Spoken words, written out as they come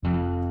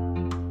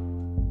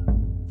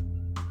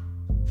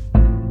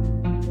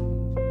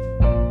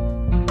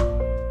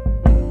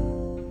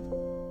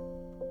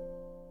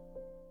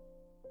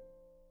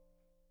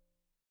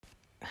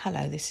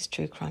Hello, this is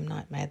True Crime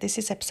Nightmare. This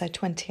is episode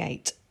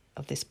 28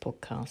 of this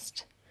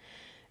podcast.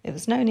 It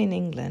was known in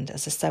England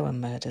as the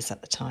Soham Murders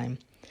at the time.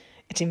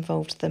 It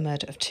involved the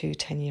murder of two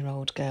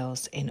 10-year-old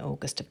girls in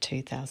August of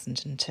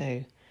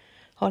 2002.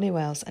 Holly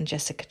Wells and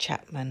Jessica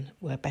Chapman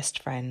were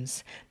best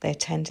friends. They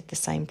attended the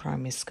same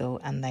primary school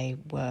and they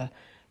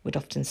would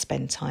often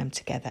spend time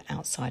together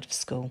outside of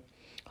school.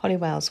 Holly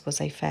Wells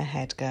was a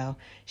fair-haired girl.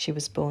 She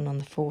was born on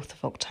the 4th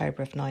of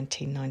October of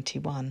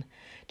 1991.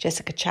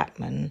 Jessica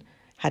Chapman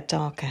had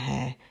darker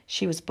hair.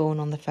 She was born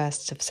on the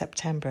 1st of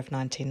September of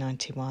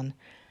 1991.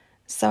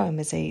 Soham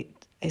is a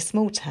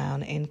small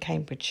town in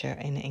Cambridgeshire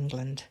in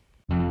England.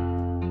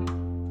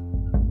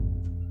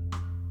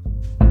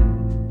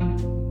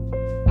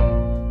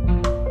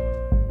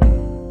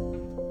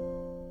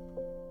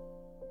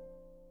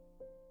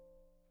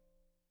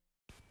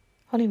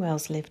 Holly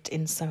Wells lived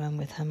in Soham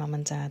with her mum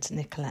and dad,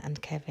 Nicola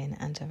and Kevin,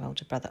 and her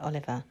older brother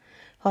Oliver.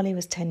 Holly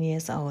was 10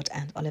 years old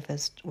and Oliver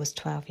was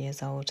 12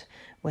 years old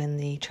when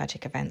the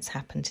tragic events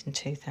happened in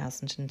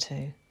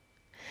 2002.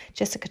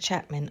 Jessica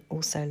Chapman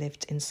also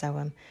lived in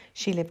Soham.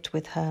 She lived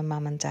with her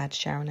mum and dad,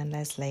 Sharon and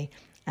Leslie,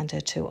 and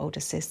her two older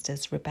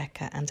sisters,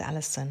 Rebecca and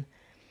Alison.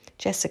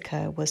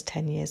 Jessica was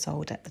 10 years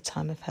old at the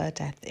time of her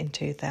death in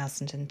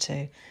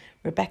 2002.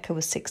 Rebecca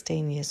was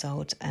 16 years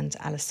old and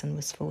Alison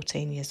was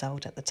 14 years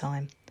old at the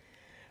time.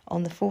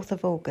 On the 4th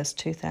of August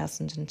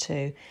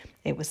 2002,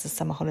 it was the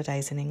summer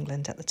holidays in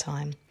England at the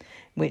time,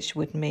 which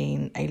would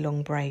mean a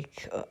long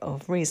break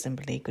of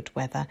reasonably good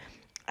weather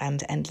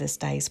and endless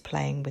days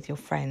playing with your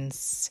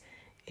friends,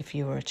 if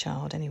you were a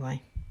child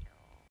anyway.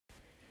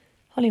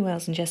 Holly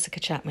Wells and Jessica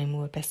Chapman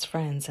were best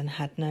friends and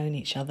had known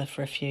each other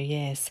for a few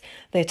years.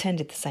 They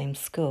attended the same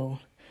school,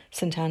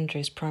 St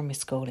Andrew's Primary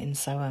School in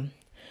Soham.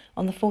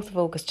 On the 4th of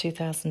August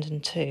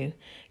 2002,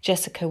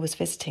 Jessica was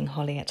visiting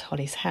Holly at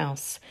Holly's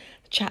house.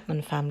 The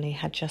Chapman family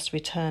had just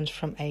returned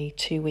from a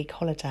 2-week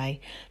holiday.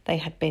 They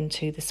had been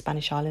to the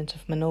Spanish island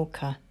of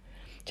Menorca.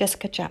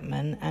 Jessica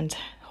Chapman and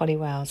Holly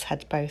Wells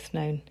had both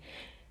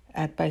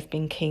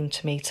been keen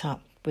to meet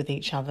up with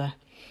each other.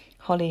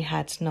 Holly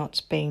had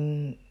not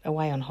been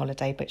away on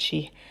holiday, but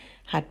she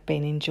had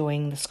been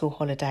enjoying the school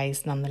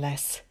holidays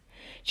nonetheless.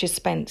 She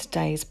spent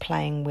days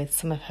playing with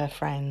some of her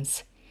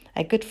friends.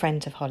 A good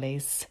friend of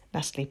Holly's,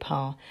 Natalie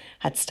Parr,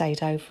 had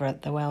stayed over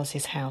at the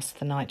Wells' house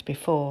the night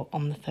before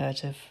on the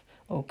 3rd of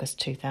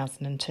August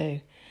 2002.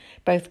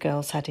 Both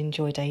girls had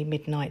enjoyed a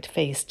midnight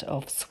feast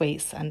of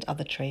sweets and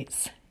other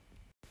treats.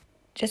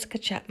 Jessica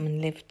Chapman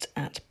lived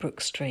at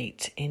Brook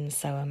Street in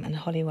Soham and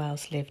Holly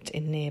Wells lived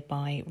in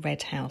nearby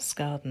Red House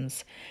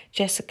Gardens.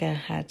 Jessica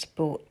had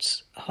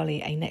bought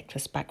Holly a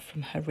necklace back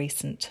from her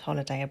recent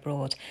holiday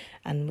abroad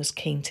and was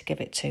keen to give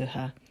it to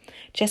her.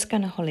 Jessica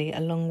and Holly,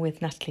 along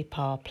with Natalie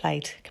Parr,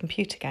 played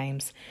computer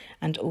games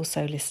and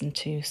also listened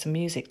to some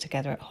music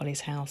together at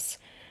Holly's house.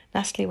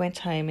 Natalie went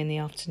home in the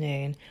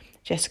afternoon.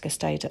 Jessica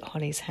stayed at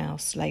Holly's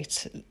house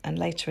later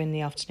in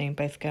the afternoon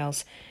both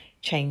girls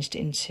changed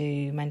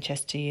into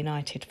Manchester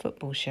United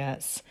football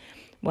shirts,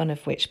 one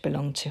of which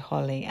belonged to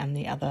Holly and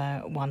the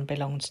other one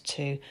belonged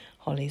to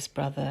Holly's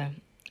brother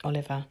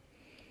Oliver.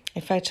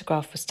 A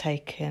photograph was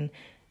taken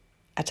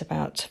at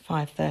about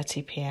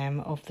 5:30 p.m.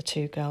 of the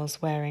two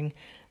girls wearing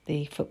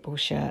the football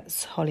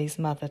shirts. Holly's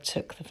mother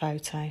took the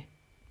photo.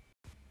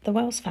 The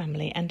Wells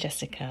family and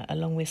Jessica,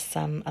 along with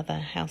some other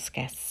house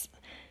guests,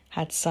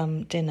 had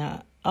some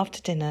dinner.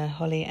 After dinner,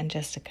 Holly and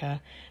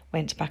Jessica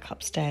went back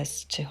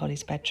upstairs to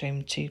Holly's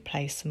bedroom to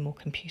play some more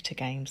computer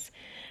games.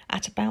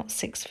 At about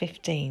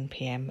 6:15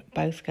 p.m,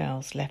 both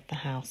girls left the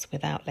house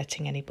without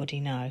letting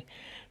anybody know.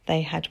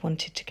 They had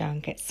wanted to go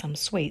and get some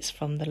sweets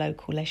from the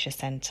local leisure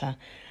centre.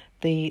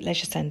 The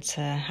leisure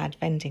centre had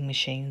vending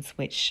machines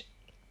which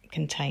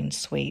contained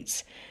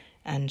sweets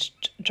and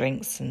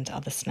drinks and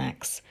other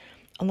snacks.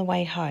 On the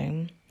way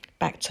home,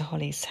 back to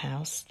Holly's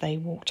house, they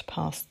walked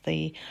past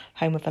the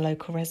home of a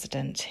local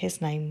resident. His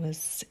name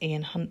was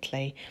Ian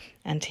Huntley,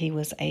 and he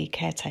was a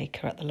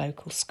caretaker at the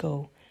local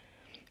school,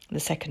 the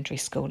secondary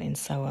school in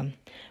Soham.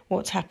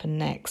 What happened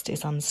next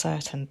is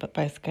uncertain, but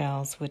both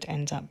girls would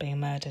end up being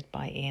murdered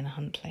by Ian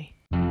Huntley.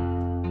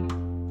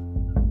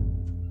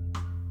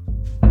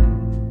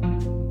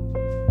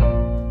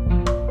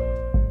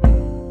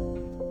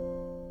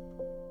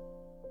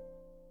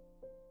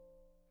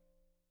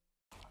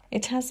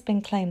 It has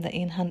been claimed that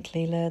Ian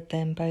Huntley lured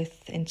them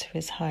both into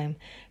his home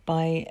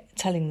by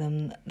telling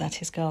them that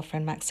his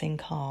girlfriend Maxine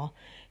Carr,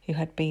 who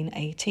had been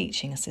a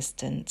teaching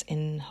assistant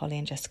in Holly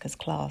and Jessica's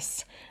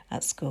class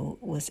at school,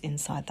 was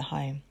inside the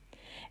home.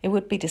 It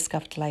would be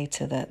discovered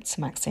later that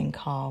Maxine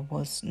Carr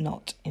was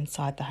not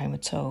inside the home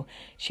at all.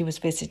 She was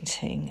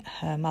visiting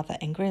her mother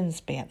in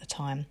Grimsby at the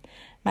time.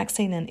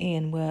 Maxine and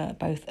Ian were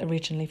both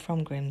originally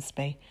from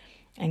Grimsby,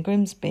 and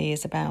Grimsby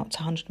is about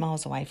 100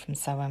 miles away from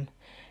Soham.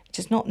 It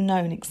is not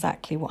known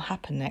exactly what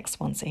happened next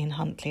once Ian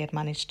Huntley had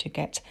managed to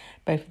get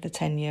both of the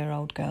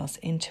 10-year-old girls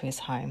into his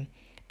home,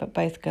 but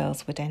both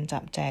girls would end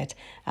up dead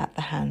at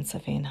the hands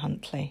of Ian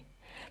Huntley.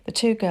 The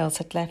two girls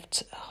had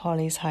left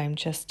Holly's home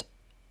just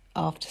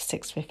after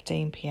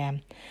 6:15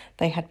 p.m.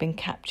 They had been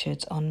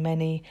captured on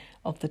many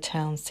of the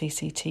town's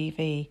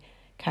CCTV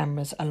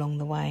cameras along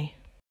the way.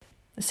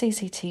 The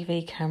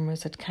CCTV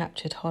cameras had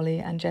captured Holly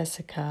and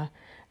Jessica.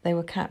 They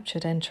were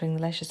captured entering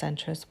the leisure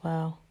centre as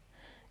well.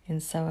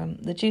 And so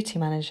the duty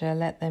manager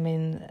let them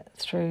in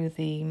through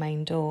the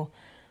main door.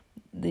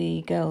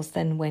 The girls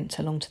then went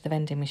along to the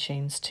vending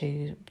machines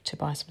to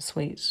buy some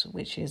sweets,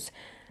 which is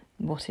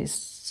what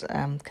is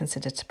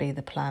considered to be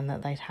the plan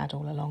that they'd had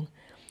all along.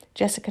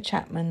 Jessica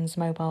Chapman's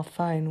mobile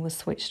phone was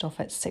switched off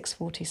at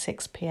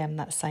 6:46 p.m.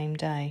 that same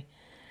day.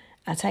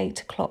 At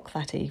 8 o'clock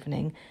that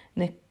evening,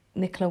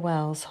 Nicola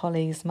Wells,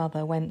 Holly's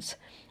mother, went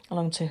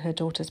along to her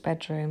daughter's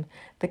bedroom.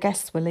 The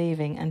guests were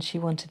leaving and she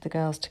wanted the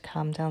girls to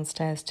come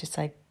downstairs to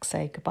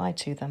say goodbye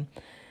to them.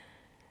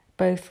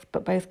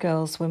 Both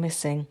girls were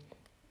missing.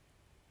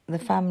 The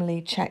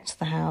family checked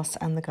the house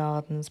and the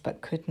gardens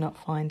but could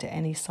not find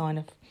any sign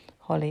of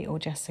Holly or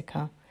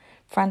Jessica.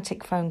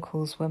 Frantic phone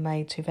calls were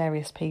made to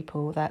various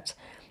people that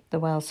the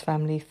Wells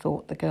family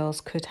thought the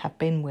girls could have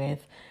been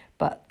with,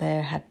 but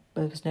there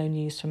was no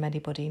news from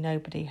anybody.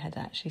 Nobody had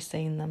actually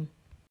seen them.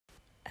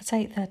 At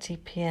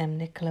 8:30 p.m,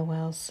 Nicola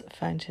Wells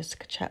phoned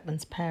Jessica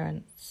Chapman's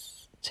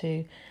parents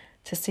to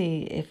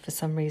see if for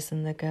some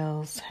reason the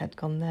girls had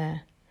gone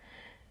there.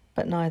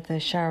 But neither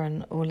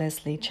Sharon or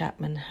Leslie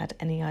Chapman had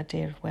any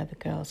idea of where the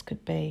girls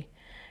could be.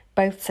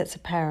 Both sets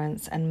of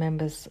parents and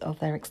members of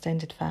their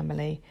extended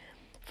family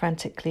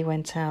frantically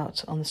went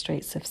out on the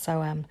streets of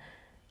Soham,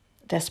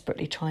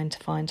 desperately trying to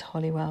find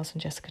Holly Wells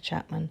and Jessica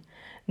Chapman.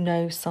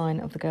 No sign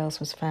of the girls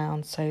was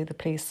found, so the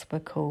police were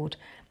called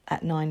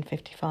at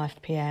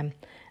 9:55 p.m,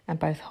 and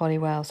both Holly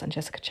Wells and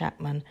Jessica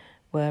Chapman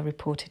were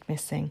reported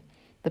missing.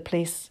 The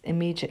police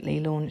immediately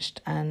launched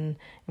an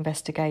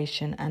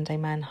investigation and a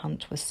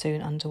manhunt was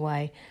soon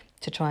underway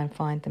to try and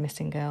find the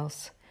missing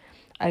girls.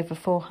 Over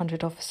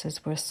 400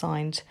 officers were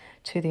assigned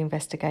to the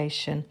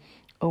investigation,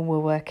 all were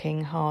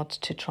working hard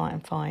to try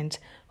and find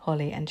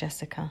Holly and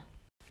Jessica.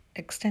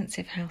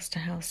 Extensive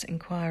house-to-house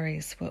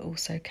inquiries were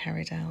also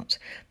carried out.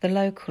 The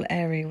local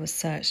area was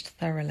searched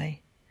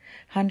thoroughly.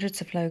 Hundreds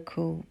of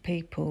local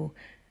people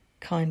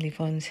kindly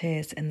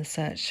volunteered in the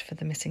search for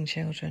the missing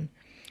children.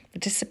 The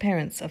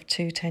disappearance of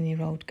two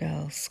 10-year-old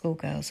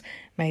schoolgirls,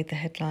 made the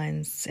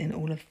headlines in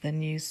all of the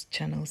news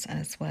channels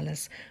as well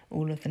as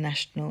all of the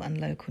national and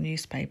local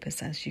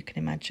newspapers, as you can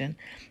imagine.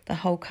 The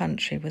whole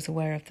country was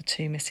aware of the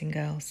two missing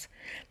girls.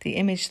 The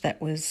image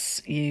that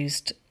was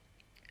used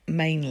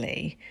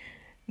mainly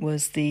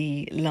was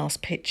the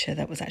last picture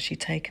that was actually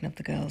taken of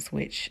the girls,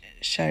 which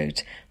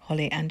showed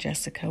Holly and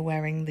Jessica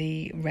wearing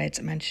the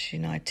red Manchester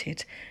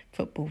United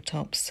football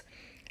tops.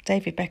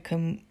 David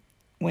Beckham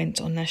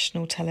went on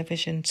national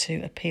television to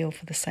appeal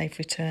for the safe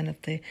return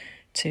of the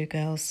two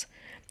girls.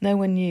 No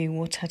one knew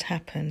what had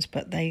happened,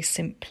 but they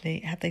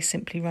simply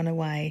run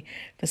away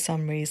for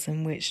some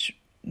reason, which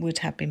would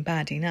have been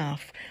bad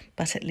enough,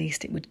 but at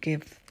least it would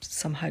give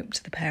some hope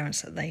to the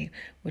parents that they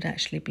would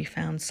actually be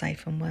found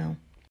safe and well.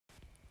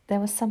 There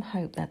was some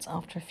hope that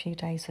after a few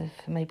days of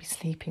maybe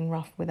sleeping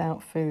rough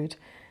without food,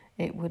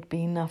 it would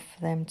be enough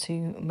for them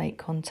to make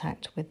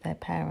contact with their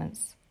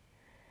parents.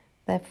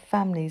 Their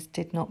families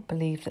did not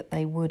believe that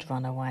they would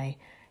run away,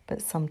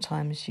 but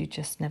sometimes you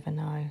just never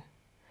know.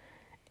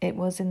 It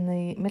was in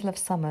the middle of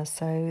summer,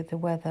 so the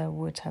weather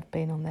would have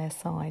been on their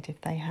side if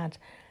they had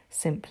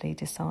simply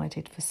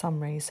decided for some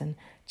reason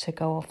to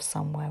go off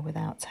somewhere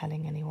without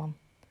telling anyone.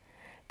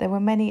 There were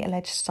many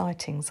alleged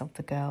sightings of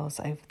the girls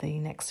over the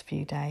next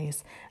few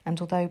days, and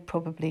although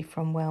probably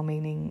from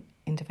well-meaning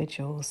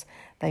individuals,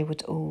 they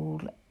would all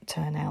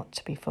turn out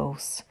to be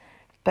false.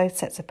 Both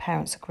sets of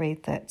parents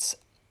agreed that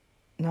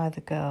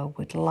neither girl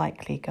would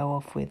likely go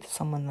off with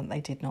someone that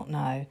they did not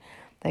know.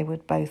 They were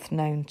both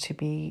known to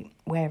be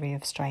wary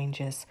of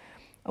strangers.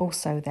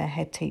 Also, their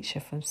head teacher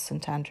from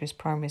St Andrew's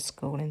Primary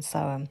School in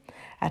Soham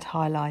had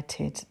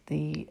highlighted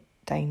the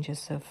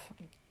dangers of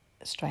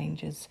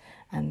strangers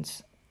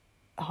and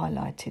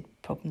highlighted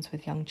problems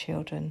with young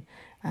children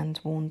and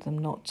warned them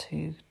not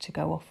to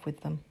go off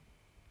with them.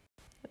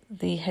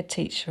 The head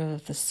teacher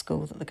of the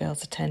school that the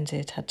girls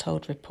attended had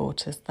told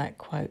reporters that,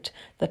 quote,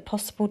 "The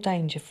possible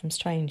danger from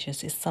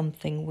strangers is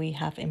something we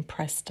have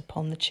impressed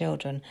upon the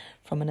children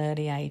from an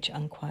early age,"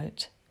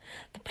 unquote.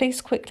 The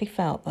police quickly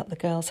felt that the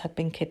girls had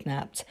been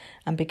kidnapped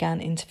and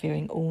began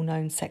interviewing all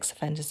known sex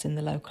offenders in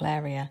the local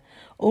area.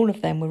 All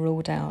of them were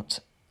ruled out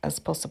as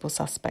possible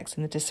suspects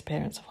in the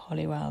disappearance of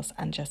Holly Wells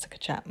and Jessica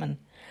Chapman.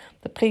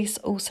 The police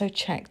also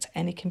checked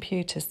any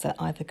computers that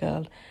either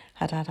girl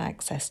had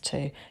access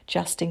to,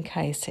 just in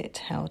case it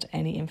held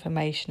any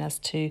information as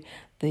to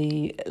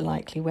the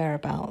likely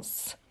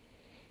whereabouts.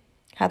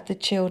 Had the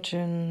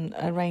children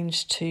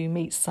arranged to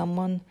meet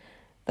someone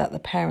that the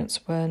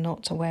parents were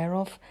not aware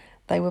of?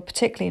 They were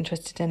particularly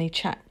interested in any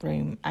chat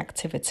room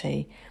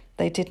activity.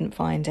 They didn't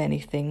find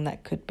anything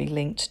that could be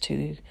linked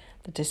to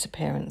the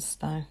disappearance,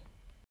 though.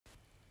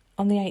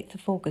 On the 8th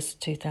of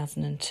August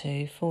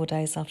 2002, 4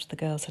 days after the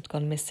girls had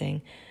gone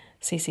missing,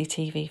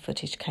 CCTV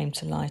footage came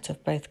to light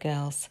of both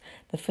girls.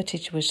 The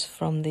footage was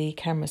from the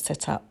camera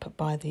set up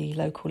by the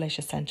local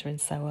leisure centre in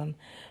Soham.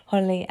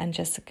 Holly and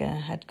Jessica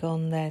had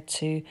gone there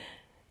to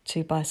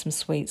buy some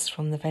sweets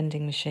from the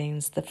vending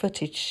machines. The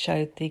footage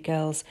showed the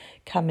girls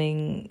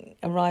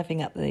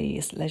arriving at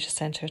the leisure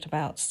centre at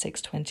about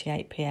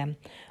 6:28 p.m.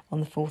 on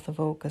the 4th of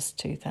August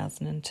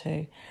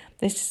 2002.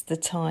 This is the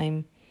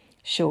time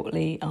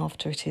shortly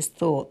after it is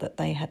thought that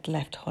they had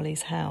left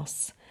Holly's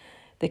house.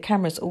 The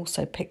cameras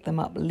also picked them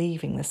up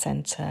leaving the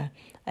centre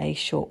a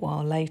short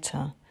while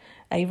later.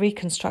 A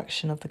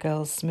reconstruction of the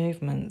girls'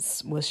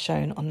 movements was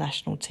shown on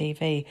national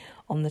TV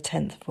on the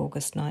 10th of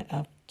August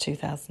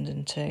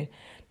 2002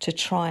 to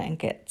try and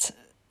get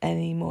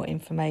any more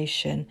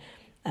information,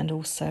 and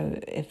also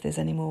if there's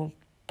any more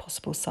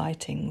possible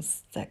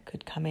sightings that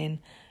could come in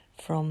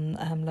from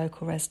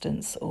local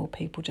residents or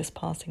people just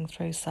passing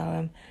through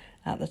Soham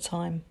at the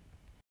time.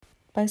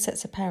 Both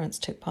sets of parents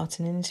took part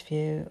in an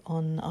interview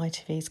on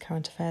ITV's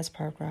current affairs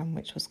programme,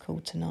 which was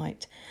called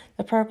Tonight.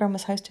 The programme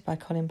was hosted by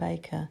Colin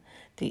Baker.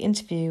 The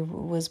interview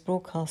was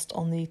broadcast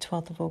on the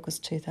 12th of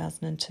August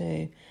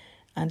 2002,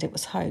 and it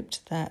was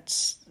hoped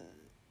that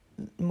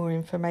more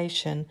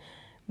information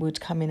would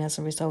come in as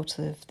a result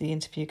of the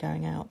interview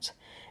going out.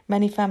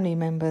 Many family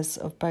members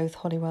of both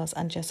Holly Wells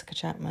and Jessica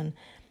Chapman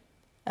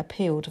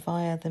appealed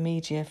via the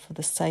media for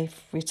the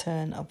safe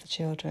return of the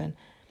children.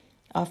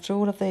 After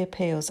all of the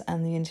appeals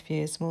and the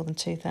interviews, more than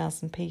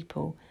 2,000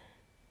 people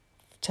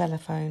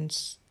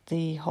telephoned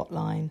the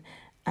hotline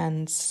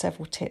and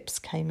several tips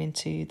came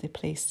into the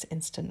police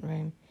incident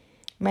room.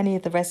 Many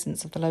of the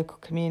residents of the local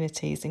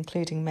communities,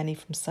 including many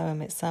from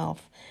Soham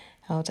itself,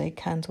 held a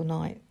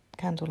candlelight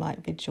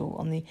vigil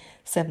on the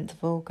 7th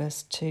of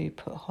August to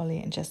put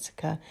Holly and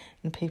Jessica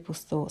in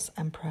people's thoughts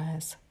and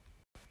prayers.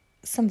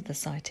 Some of the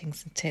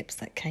sightings and tips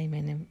that came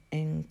in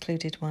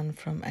included one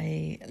from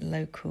a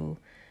local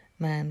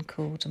man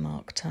called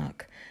Mark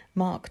Tuck.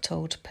 Mark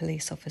told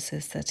police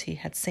officers that he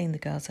had seen the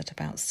girls at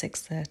about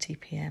 6:30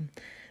 p.m.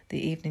 the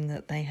evening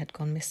that they had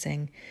gone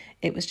missing.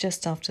 It was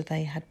just after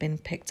they had been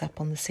picked up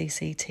on the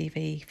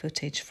CCTV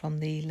footage from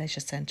the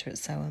leisure centre at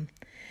Soham.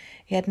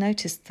 He had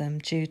noticed them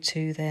due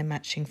to their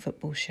matching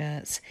football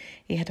shirts.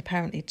 He had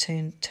apparently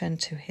turned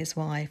to his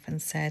wife and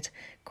said,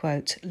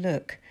 quote,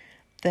 "Look,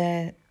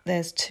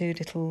 there's two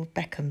little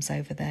Beckhams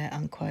over there,"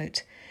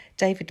 unquote.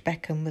 David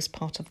Beckham was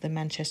part of the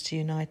Manchester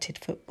United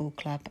Football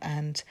Club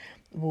and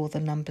wore the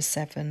number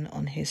 7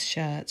 on his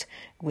shirt,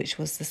 which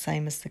was the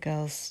same as the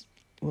girls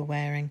were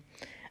wearing.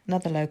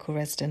 Another local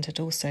resident had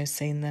also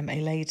seen them,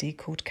 a lady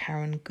called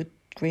Karen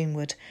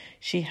Greenwood.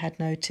 She had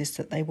noticed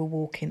that they were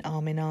walking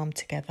arm in arm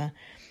together.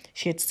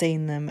 She had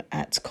seen them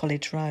at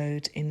College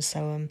Road in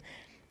Soham,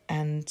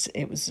 and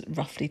it was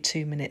roughly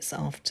 2 minutes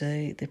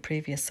after the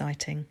previous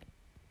sighting.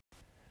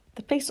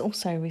 The police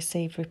also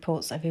received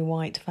reports of a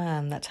white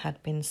van that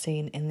had been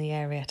seen in the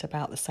area at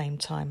about the same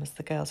time as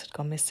the girls had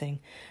gone missing.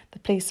 The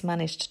police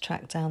managed to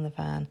track down the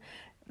van.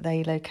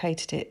 They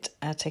located it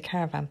at a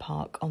caravan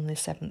park on the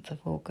 7th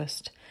of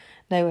August.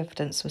 No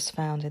evidence was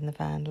found in the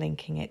van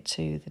linking it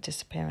to the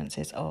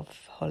disappearances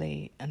of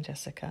Holly and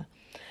Jessica.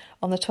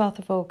 On the 12th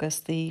of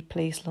August, the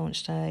police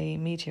launched a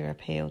media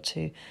appeal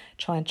to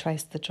try and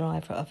trace the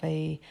driver of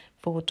a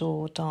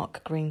 4-door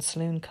dark green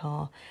saloon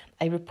car.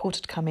 A report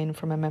had come in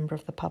from a member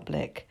of the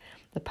public.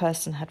 The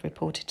person had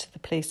reported to the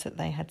police that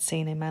they had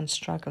seen a man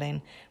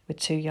struggling with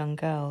 2 young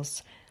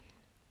girls.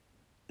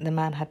 The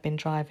man had been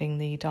driving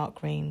the dark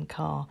green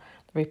car.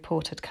 The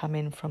report had come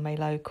in from a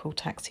local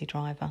taxi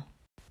driver.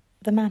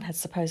 The man had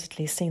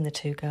supposedly seen the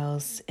 2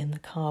 girls in the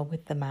car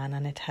with the man,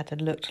 and it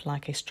had looked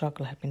like a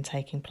struggle had been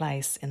taking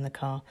place in the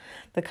car.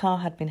 The car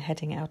had been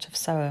heading out of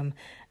Soham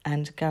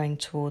and going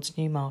towards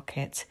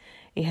Newmarket.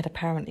 He had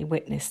apparently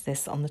witnessed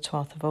this on the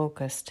 12th of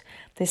August.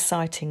 This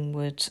sighting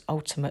would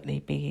ultimately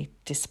be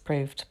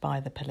disproved by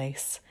the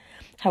police.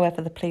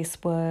 However, the police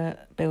were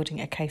building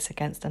a case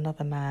against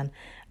another man,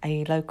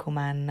 a local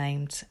man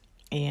named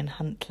Ian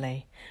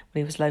Huntley.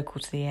 He was local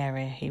to the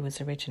area. He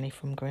was originally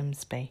from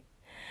Grimsby.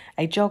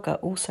 A jogger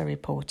also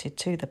reported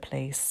to the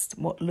police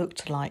what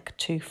looked like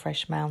 2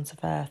 fresh mounds of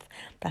earth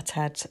that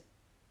had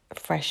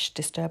fresh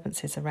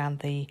disturbances around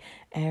the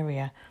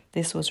area.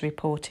 This was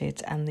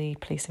reported and the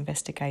police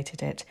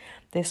investigated it.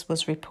 This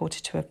was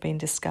reported to have been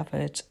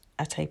discovered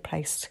at a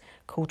place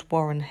called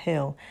Warren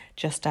Hill,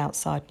 just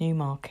outside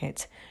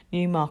Newmarket.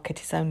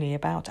 Newmarket is only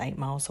about 8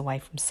 miles away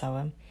from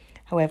Soham.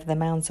 However, the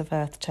mounds of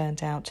earth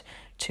turned out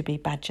to be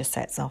badger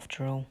setts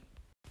after all.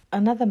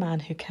 Another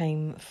man who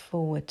came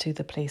forward to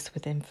the police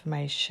with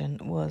information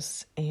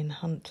was Ian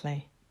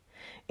Huntley.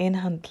 Ian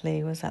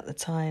Huntley was at the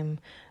time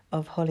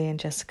of Holly and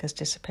Jessica's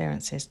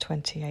disappearances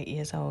 28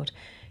 years old.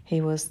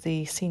 He was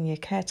the senior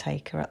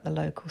caretaker at the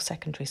local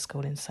secondary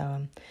school in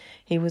Soham.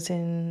 He was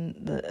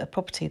in a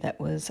property that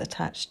was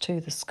attached to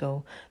the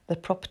school. The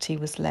property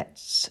was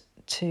let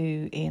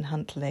to Ian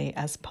Huntley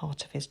as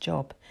part of his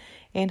job.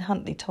 Ian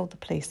Huntley told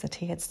the police that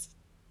he had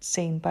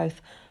seen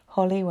both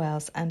Holly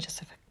Wells and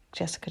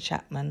Jessica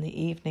Chapman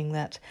the evening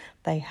that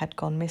they had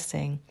gone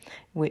missing,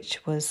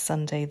 which was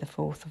Sunday the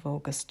 4th of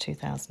August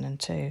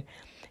 2002.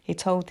 He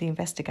told the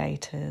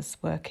investigators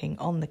working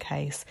on the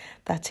case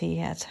that he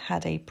had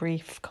had a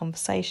brief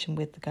conversation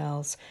with the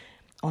girls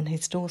on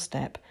his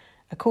doorstep.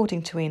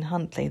 According to Ian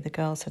Huntley, the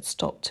girls had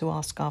stopped to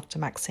ask after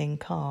Maxine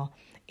Carr,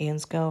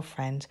 Ian's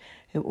girlfriend,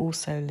 who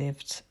also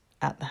lived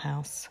at the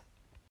house.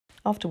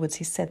 Afterwards,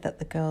 he said that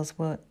the girls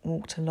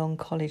walked along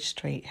College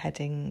Street,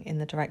 heading in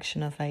the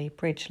direction of a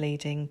bridge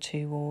leading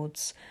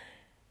towards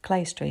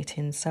Clay Street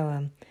in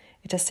Soham.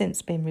 It has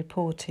since been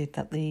reported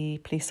that the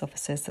police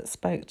officers that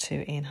spoke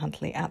to Ian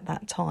Huntley at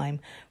that time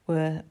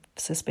were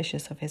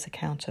suspicious of his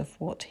account of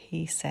what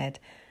he said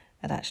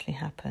had actually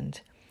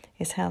happened.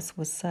 His house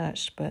was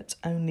searched, but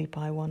only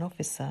by one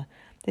officer.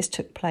 This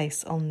took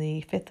place on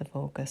the 5th of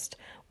August,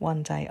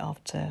 one day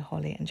after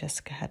Holly and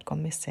Jessica had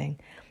gone missing.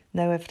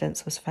 No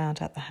evidence was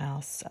found at the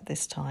house at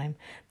this time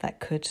that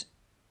could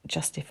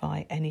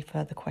justify any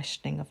further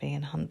questioning of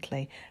Ian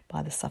Huntley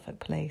by the Suffolk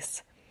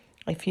police.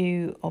 A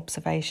few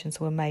observations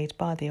were made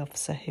by the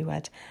officer who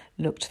had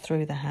looked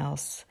through the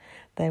house.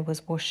 There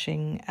was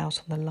washing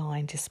out on the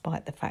line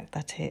despite the fact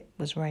that it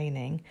was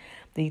raining.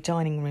 The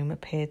dining room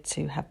appeared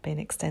to have been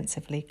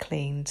extensively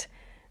cleaned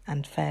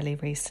and fairly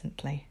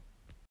recently.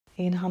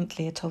 Ian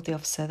Huntley had told the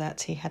officer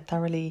that he had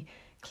thoroughly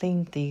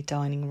cleaned the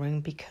dining room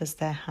because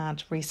there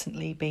had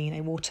recently been a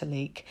water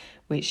leak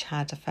which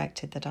had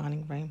affected the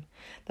dining room.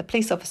 The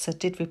police officer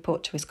did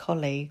report to his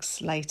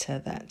colleagues later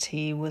that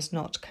he was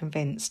not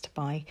convinced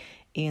by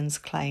Ian's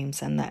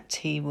claims and that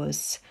he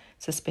was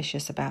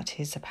suspicious about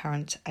his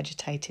apparent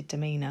agitated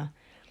demeanour.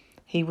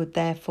 He would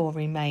therefore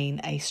remain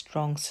a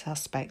strong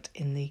suspect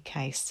in the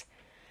case.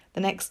 The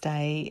next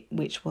day,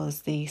 which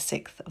was the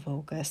 6th of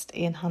August,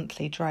 Ian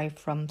Huntley drove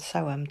from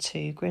Soham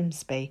to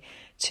Grimsby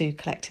to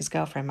collect his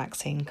girlfriend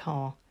Maxine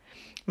Carr.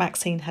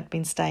 Maxine had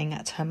been staying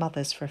at her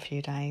mother's for a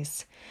few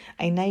days.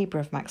 A neighbour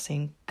of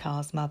Maxine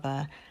Carr's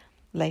mother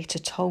later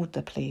told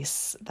the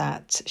police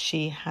that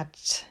she had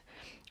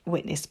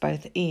witnessed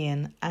both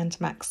Ian and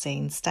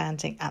Maxine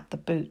standing at the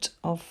boot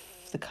of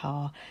the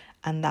car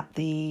and that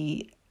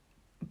the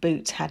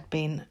boot had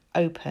been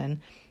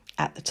open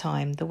at the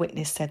time. The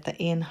witness said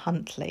that Ian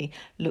Huntley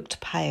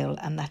looked pale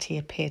and that he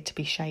appeared to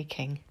be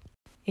shaking.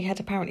 He had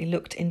apparently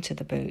looked into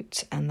the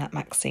boot and that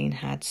Maxine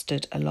had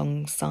stood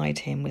alongside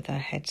him with her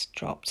head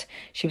dropped.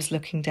 She was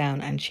looking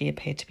down and she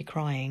appeared to be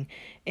crying.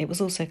 It was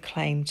also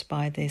claimed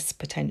by this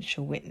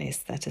potential witness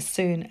that as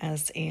soon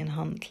as Ian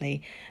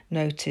Huntley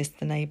noticed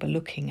the neighbour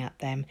looking at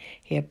them,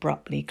 he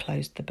abruptly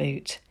closed the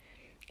boot.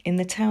 In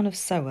the town of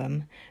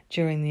Soham,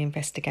 during the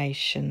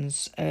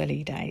investigation's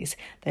early days,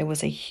 there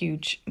was a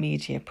huge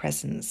media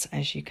presence,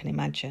 as you can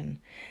imagine.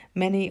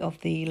 Many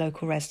of the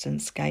local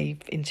residents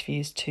gave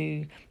interviews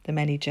to the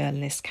many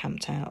journalists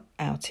camped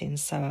out in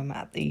Soham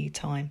at the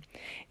time.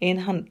 Ian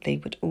Huntley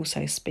would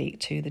also speak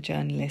to the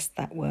journalists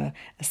that were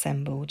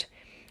assembled.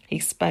 He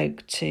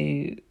spoke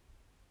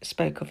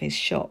of his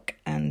shock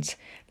and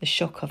the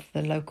shock of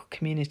the local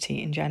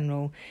community in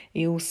general.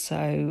 He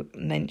also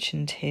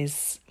mentioned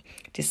his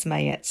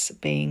dismay at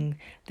being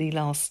the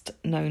last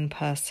known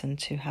person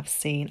to have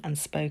seen and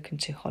spoken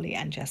to Holly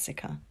and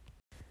Jessica.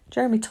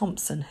 Jeremy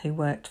Thompson, who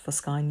worked for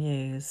Sky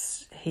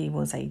News, he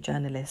was a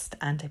journalist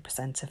and a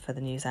presenter for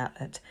the news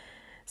outlet,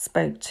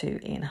 spoke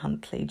to Ian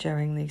Huntley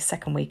during the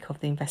second week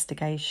of the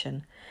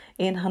investigation.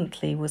 Ian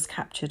Huntley was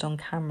captured on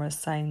camera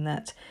saying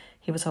that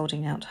he was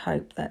holding out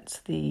hope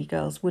that the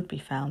girls would be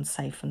found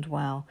safe and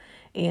well.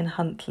 Ian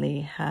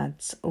Huntley had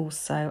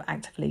also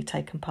actively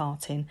taken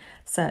part in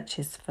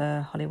searches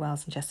for Holly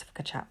Wells and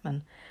Jessica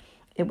Chapman.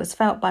 It was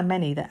felt by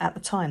many that at the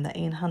time that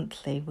Ian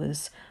Huntley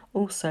was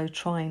also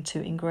trying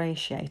to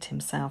ingratiate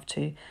himself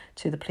to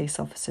the police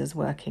officers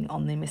working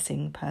on the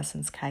missing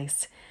persons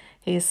case.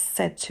 He is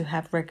said to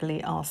have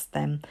regularly asked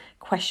them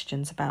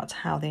questions about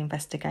how the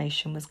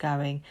investigation was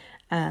going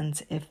and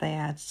if they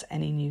had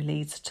any new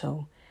leads at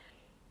all.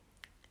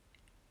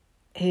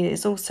 He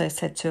is also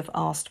said to have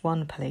asked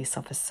one police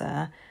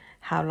officer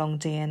how long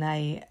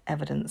DNA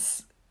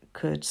evidence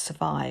could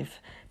survive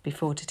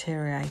before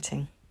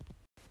deteriorating.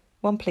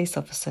 One police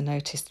officer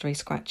noticed 3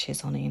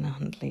 scratches on Ian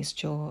Huntley's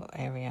jaw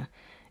area.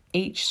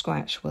 Each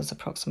scratch was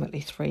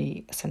approximately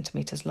 3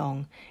 centimetres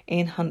long.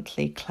 Ian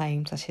Huntley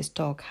claimed that his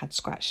dog had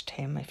scratched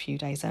him a few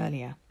days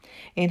earlier.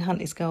 Ian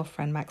Huntley's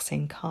girlfriend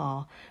Maxine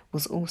Carr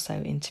was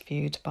also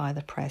interviewed by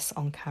the press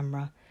on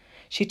camera.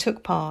 She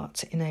took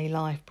part in a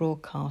live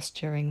broadcast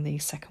during the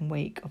second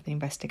week of the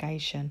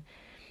investigation.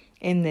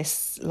 In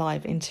this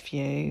live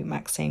interview,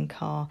 Maxine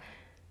Carr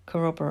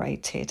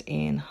corroborated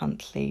Ian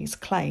Huntley's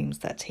claims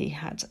that he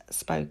had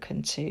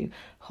spoken to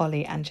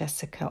Holly and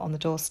Jessica on the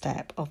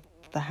doorstep of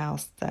the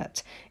house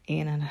that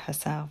Ian and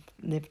herself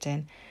lived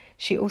in.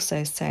 She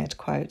also said,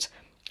 quote,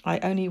 "I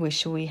only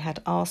wish we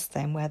had asked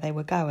them where they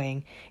were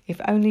going.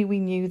 If only we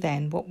knew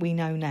then what we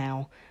know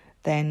now,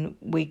 then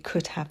we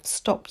could have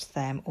stopped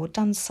them or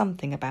done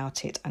something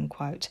about it,"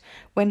 unquote.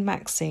 When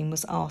Maxine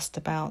was asked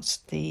about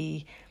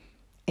the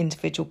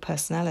individual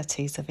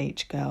personalities of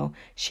each girl,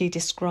 she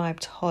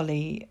described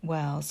Holly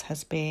Wells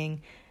as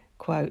being,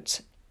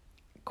 quote,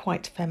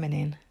 quite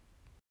feminine.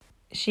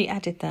 She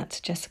added that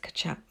Jessica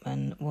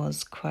Chapman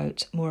was,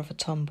 quote, more of a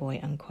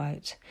tomboy,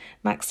 unquote.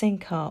 Maxine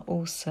Carr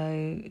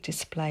also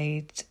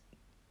displayed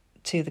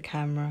to the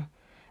camera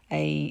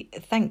a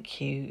thank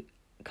you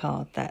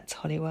card that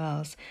Holly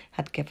Wells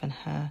had given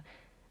her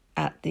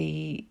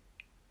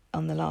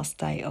on the last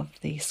day of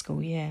the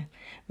school year.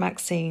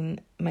 Maxine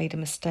made a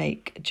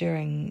mistake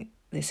during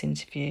this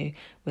interview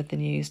with the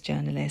news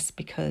journalist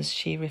because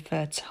she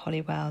referred to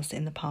Holly Wells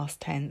in the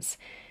past tense.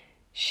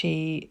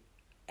 She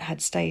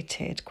had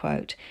stated,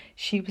 quote,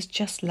 she was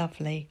just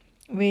lovely,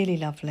 really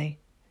lovely,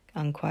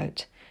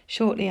 unquote.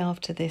 Shortly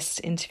after this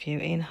interview,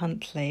 Ian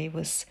Huntley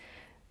was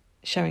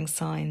showing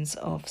signs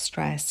of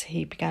stress.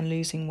 He began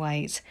losing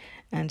weight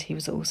and he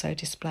was also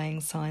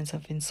displaying signs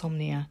of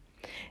insomnia.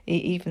 He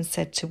even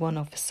said to one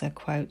officer,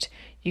 quote,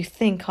 you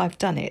think I've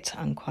done it,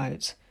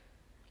 unquote.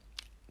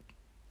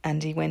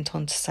 And he went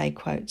on to say,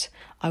 quote,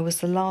 I was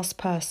the last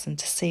person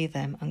to see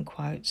them,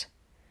 unquote.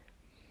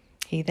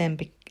 He then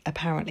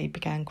apparently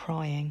began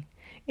crying.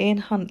 Ian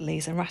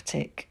Huntley's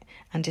erratic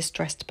and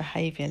distressed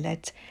behaviour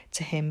led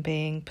to him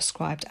being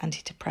prescribed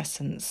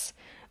antidepressants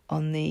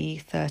on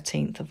the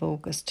 13th of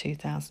August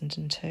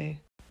 2002.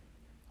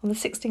 On the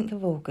 16th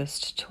of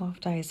August, 12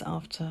 days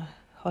after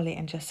Holly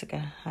and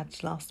Jessica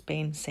had last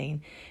been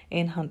seen,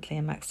 Ian Huntley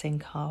and Maxine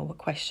Carr were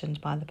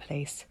questioned by the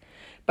police.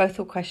 Both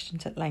were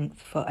questioned at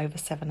length for over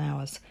 7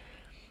 hours.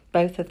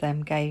 Both of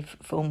them gave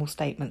formal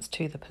statements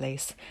to the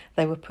police.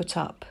 They were put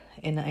up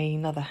in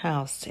another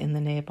house in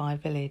the nearby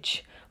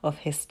village of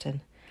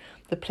Histon.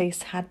 The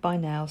police had by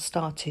now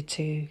started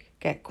to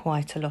get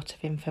quite a lot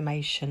of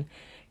information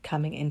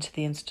coming into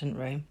the incident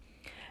room,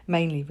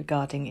 mainly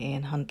regarding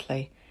Ian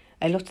Huntley.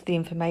 A lot of the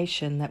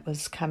information that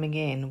was coming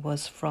in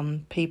was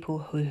from people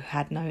who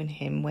had known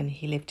him when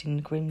he lived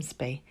in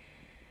Grimsby.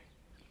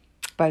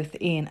 Both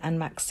Ian and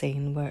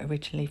Maxine were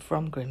originally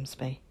from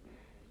Grimsby.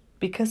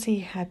 Because he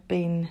had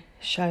been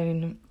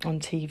shown on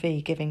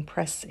TV giving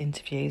press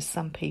interviews,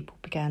 some people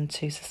began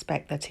to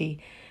suspect that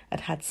he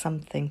had had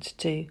something to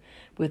do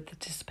with the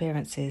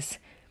disappearances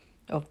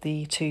of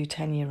the two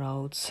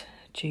 10-year-olds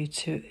due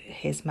to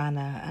his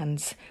manner,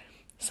 and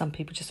some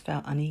people just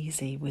felt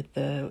uneasy with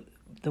the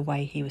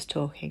way he was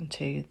talking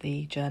to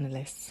the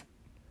journalists.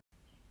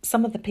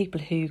 Some of the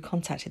people who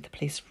contacted the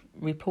police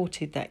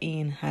reported that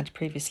Ian had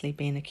previously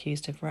been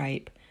accused of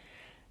rape.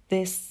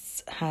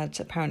 This had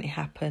apparently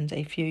happened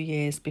a few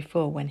years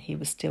before when he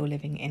was still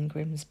living in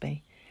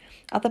Grimsby.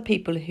 Other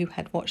people who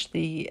had watched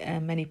the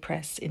many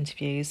press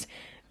interviews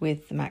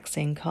with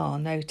Maxine Carr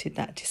noted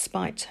that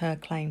despite her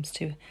claims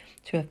to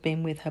have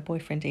been with her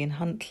boyfriend Ian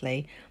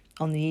Huntley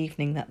on the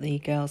evening that the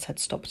girls had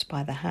stopped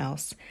by the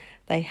house,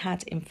 they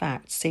had in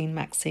fact seen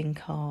Maxine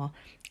Carr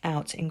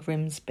out in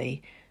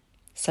Grimsby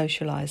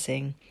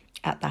socialising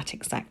at that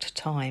exact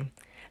time.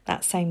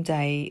 That same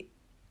day,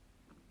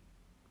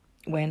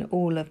 when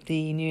all of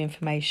the new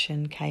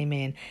information came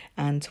in,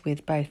 and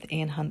with both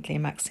Ian Huntley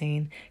and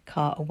Maxine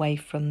Carr away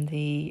from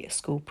the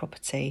school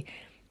property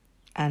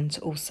and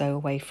also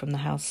away from the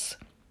house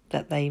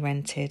that they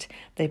rented,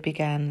 they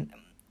began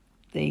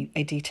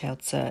a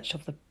detailed search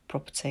of the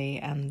property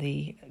and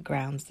the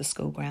grounds, the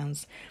school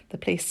grounds. The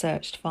police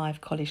searched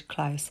 5 College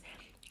Close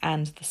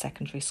and the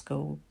secondary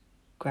school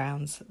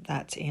grounds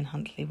that Ian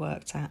Huntley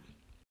worked at.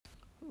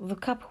 The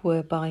couple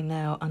were by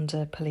now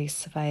under police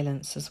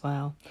surveillance as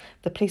well.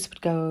 The police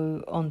would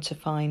go on to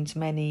find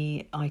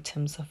many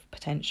items of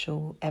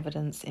potential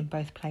evidence in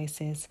both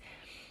places,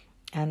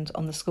 and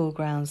on the school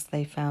grounds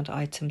they found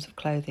items of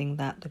clothing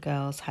that the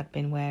girls had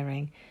been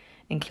wearing,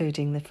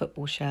 including the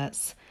football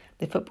shirts.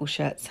 The football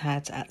shirts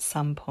had at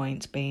some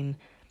point been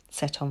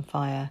set on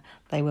fire.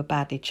 They were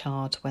badly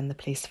charred when the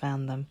police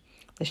found them.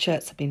 The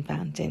shirts had been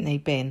found in a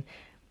bin.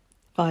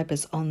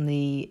 Fibres on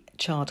the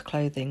charred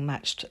clothing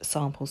matched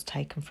samples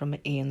taken from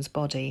Ian's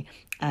body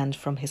and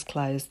from his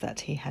clothes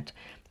that he had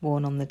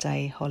worn on the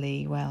day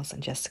Holly Wells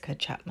and Jessica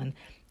Chapman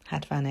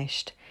had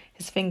vanished.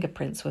 His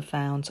fingerprints were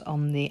found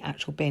on the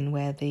actual bin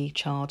where the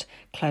charred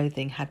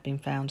clothing had been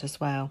found as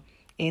well.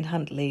 Ian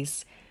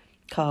Huntley's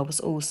car was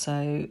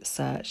also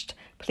searched.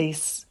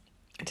 Police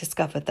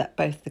discovered that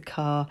both the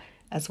car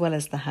as well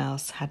as the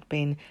house had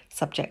been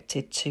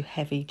subjected to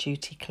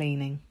heavy-duty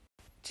cleaning.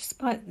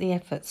 Despite the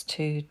efforts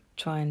to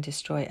try and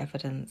destroy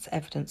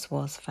evidence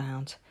was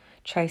found.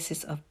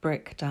 Traces of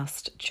brick,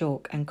 dust,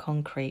 chalk and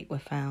concrete were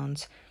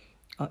found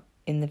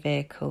in the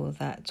vehicle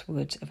that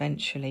would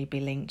eventually be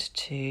linked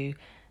to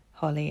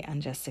Holly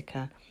and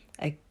Jessica.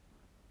 A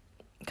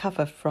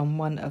cover from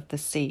one of the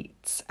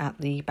seats at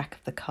the back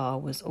of the car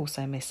was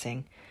also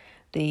missing.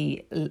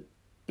 The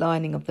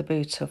lining of the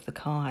boot of the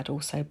car had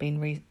also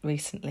been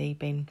recently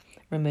been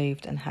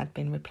removed and had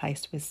been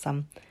replaced with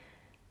some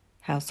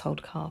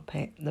household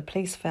carpet. The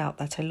police felt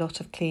that a lot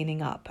of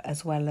cleaning up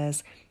as well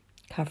as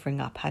covering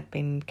up had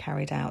been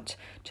carried out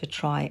to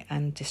try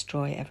and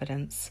destroy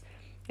evidence.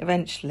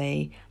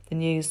 Eventually, the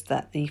news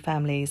that the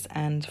families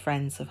and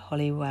friends of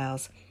Holly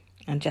Wells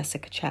and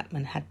Jessica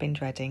Chapman had been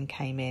dreading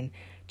came in.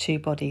 2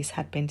 bodies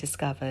had been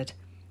discovered.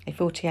 A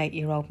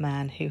 48-year-old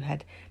man who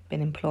had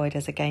been employed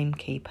as a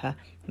gamekeeper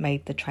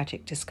made the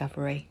tragic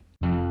discovery.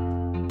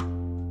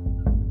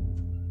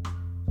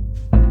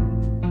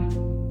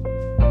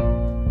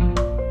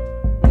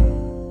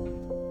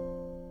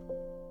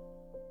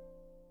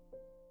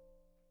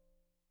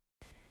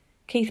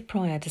 Keith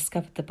Pryor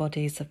discovered the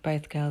bodies of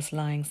both girls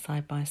lying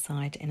side by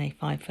side in a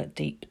 5-foot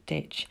deep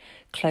ditch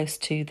close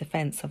to the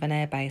fence of an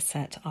airbase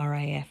at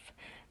RAF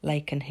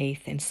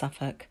Lakenheath in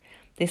Suffolk.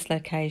 This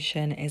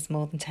location is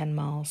more than 10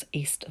 miles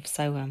east of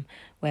Soham,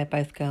 where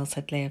both girls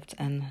had lived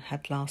and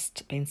had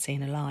last been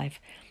seen alive.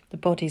 The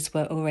bodies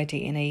were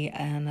already in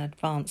an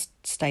advanced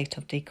state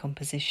of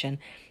decomposition,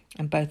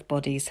 and both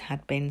bodies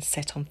had been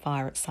set on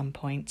fire at some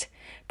point,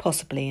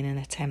 possibly in an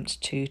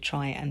attempt to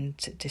try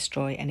and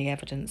destroy any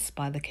evidence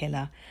by the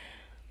killer.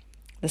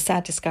 The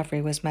sad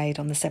discovery was made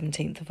on the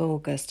 17th of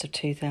August of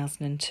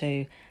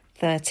 2002,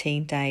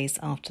 13 days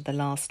after the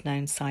last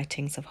known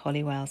sightings of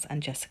Holly Wells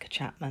and Jessica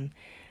Chapman.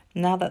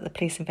 Now that the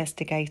police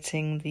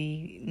investigating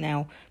the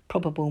now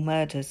probable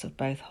murders of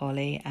both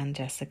Holly and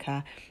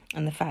Jessica,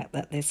 and the fact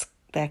that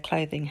their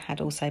clothing had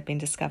also been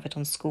discovered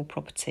on school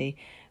property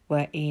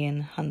where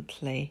Ian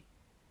Huntley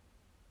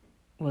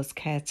was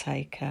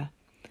caretaker,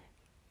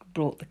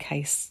 brought the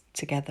case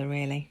together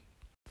really.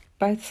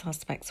 Both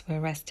suspects were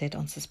arrested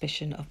on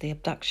suspicion of the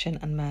abduction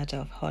and murder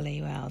of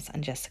Holly Wells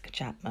and Jessica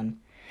Chapman.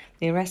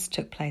 The arrest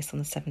took place on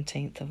the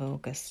 17th of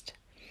August.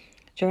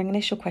 During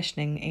initial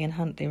questioning, Ian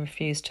Huntley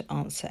refused to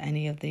answer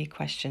any of the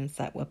questions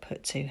that were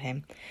put to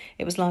him.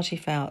 It was largely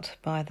felt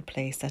by the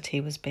police that he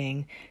was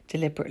being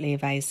deliberately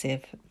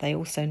evasive. They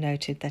also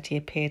noted that he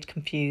appeared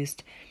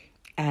confused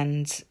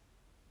and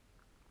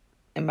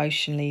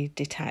emotionally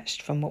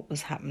detached from what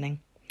was happening.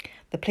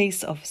 The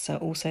police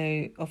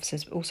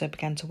officers also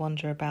began to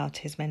wonder about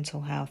his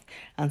mental health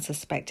and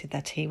suspected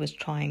that he was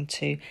trying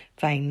to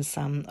feign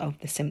some of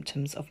the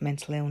symptoms of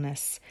mental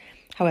illness.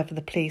 However,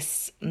 the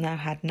police now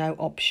had no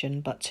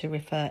option but to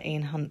refer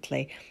Ian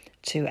Huntley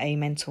to a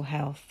mental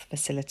health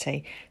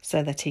facility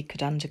so that he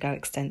could undergo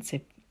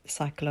extensive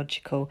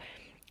psychological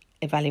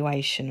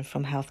evaluation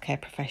from healthcare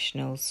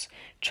professionals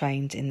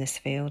trained in this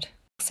field.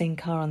 Maxine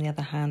Carr, on the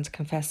other hand,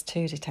 confessed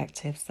to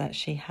detectives that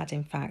she had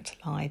in fact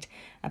lied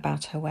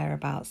about her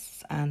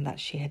whereabouts and that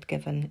she had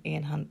given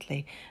Ian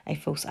Huntley a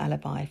false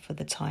alibi for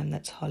the time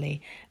that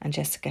Holly and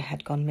Jessica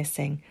had gone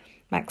missing.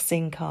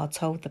 Maxine Carr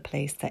told the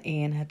police that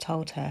Ian had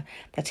told her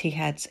that he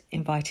had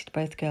invited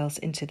both girls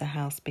into the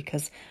house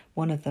because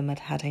one of them had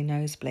had a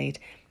nosebleed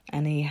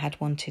and he had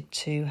wanted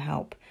to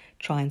help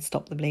try and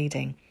stop the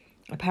bleeding.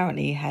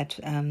 Apparently he had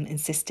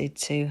insisted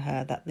to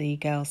her that the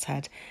girls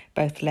had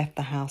both left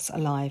the house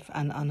alive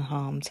and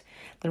unharmed.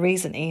 The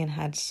reason Ian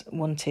had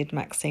wanted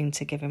Maxine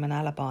to give him an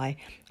alibi,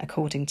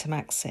 according to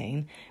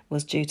Maxine,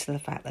 was due to the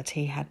fact that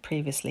he had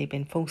previously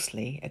been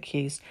falsely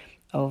accused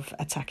of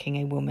attacking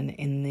a woman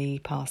in the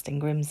past in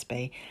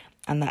Grimsby,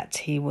 and that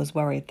he was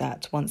worried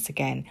that once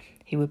again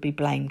he would be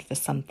blamed for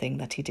something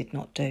that he did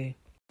not do.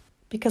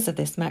 Because of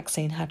this,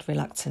 Maxine had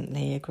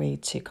reluctantly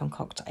agreed to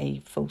concoct a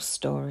false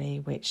story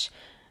which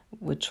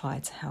would try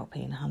to help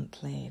Ian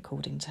Huntley,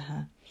 according to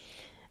her.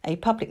 A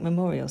public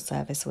memorial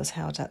service was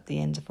held at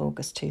the end of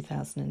August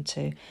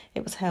 2002.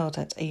 It was held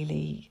at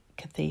Ely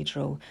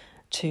Cathedral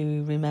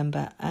to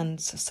remember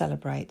and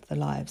celebrate the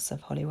lives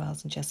of Holly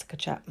Wells and Jessica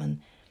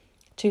Chapman.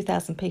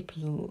 2,000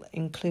 people,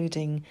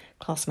 including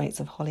classmates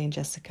of Holly and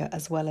Jessica,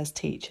 as well as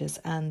teachers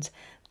and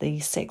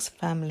the 6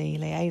 family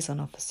liaison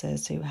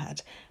officers who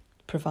had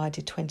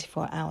provided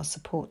 24-hour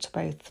support to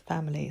both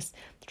families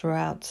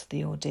throughout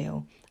the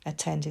ordeal,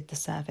 attended the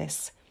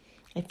service.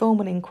 A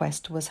formal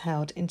inquest was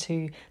held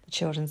into the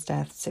children's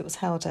deaths. It was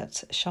held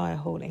at Shire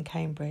Hall in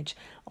Cambridge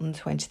on the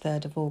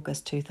 23rd of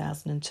August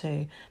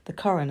 2002. The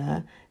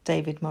coroner,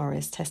 David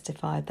Morris,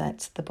 testified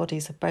that the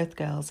bodies of both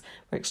girls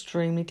were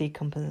extremely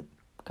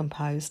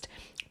decomposed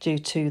due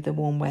to the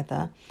warm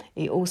weather.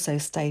 He also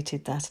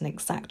stated that an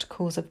exact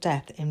cause of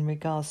death in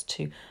regards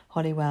to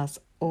Holly Wells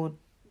or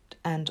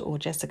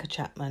Jessica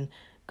Chapman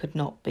could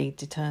not be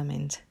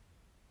determined.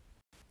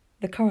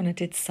 The coroner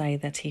did say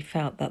that he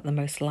felt that the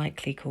most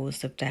likely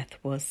cause of death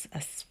was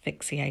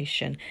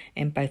asphyxiation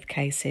in both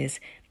cases.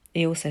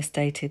 He also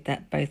stated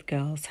that both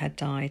girls had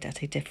died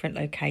at a different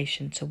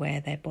location to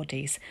where their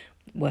bodies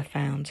were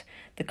found.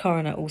 The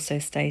coroner also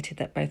stated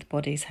that both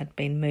bodies had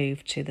been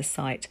moved to the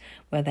site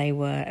where they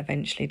were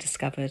eventually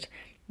discovered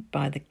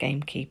by the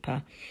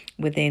gamekeeper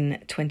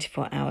within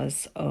 24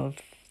 hours of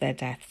their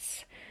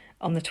deaths.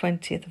 On the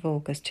 20th of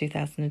August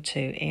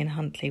 2002, Ian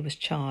Huntley was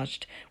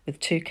charged with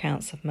 2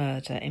 counts of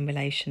murder in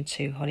relation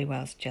to Holly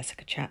Wells and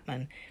Jessica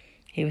Chapman.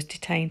 He was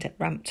detained at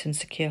Rampton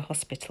Secure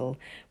Hospital,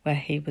 where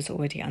he was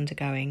already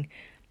undergoing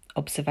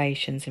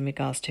observations in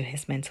regards to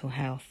his mental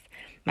health.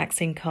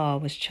 Maxine Carr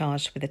was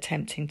charged with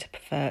attempting to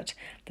pervert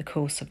the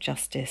course of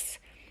justice.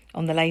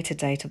 On the later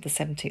date of the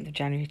 17th of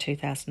January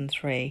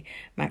 2003,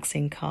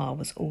 Maxine Carr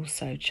was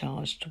also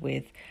charged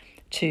with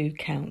 2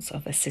 counts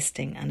of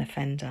assisting an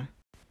offender.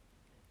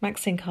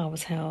 Maxine Carr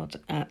was held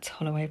at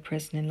Holloway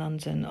Prison in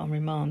London on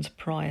remand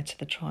prior to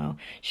the trial.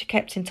 She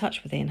kept in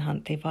touch with Ian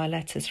Huntley via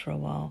letters for a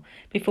while,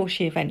 before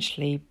she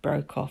eventually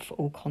broke off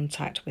all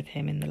contact with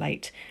him in the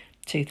late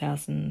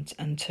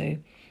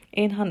 2002.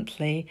 Ian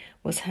Huntley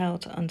was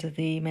held under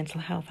the Mental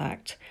Health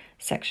Act,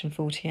 Section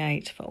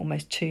 48, for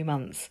almost 2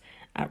 months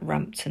at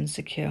Rampton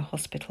Secure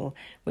Hospital,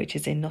 which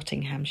is in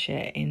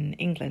Nottinghamshire in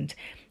England.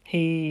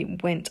 He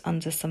went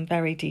under some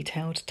very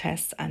detailed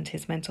tests and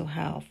his mental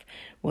health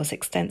was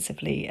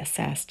extensively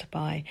assessed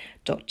by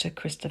Dr.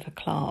 Christopher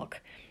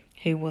Clark,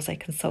 who was a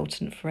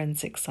consultant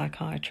forensic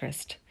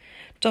psychiatrist.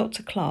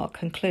 Dr. Clark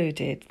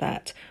concluded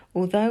that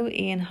although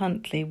Ian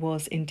Huntley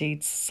was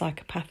indeed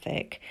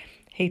psychopathic,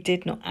 he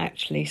did not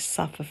actually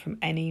suffer from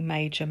any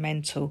major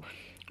mental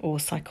or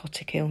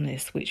psychotic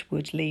illness which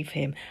would leave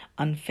him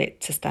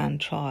unfit to stand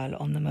trial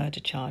on the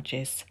murder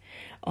charges.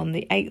 On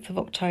the 8th of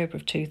October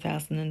of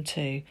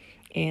 2002,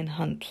 Ian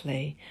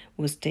Huntley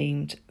was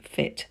deemed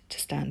fit to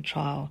stand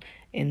trial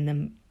in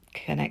the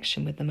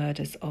connection with the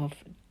murders of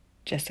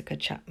Jessica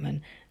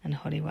Chapman and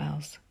Holly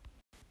Wells.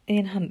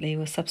 Ian Huntley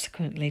was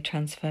subsequently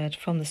transferred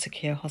from the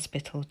secure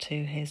hospital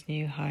to his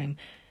new home,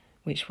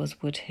 which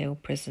was Wood Hill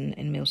Prison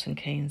in Milton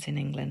Keynes in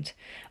England.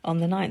 On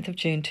the 9th of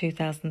June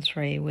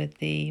 2003, with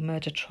the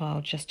murder trial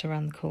just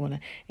around the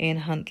corner, Ian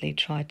Huntley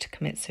tried to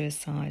commit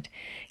suicide.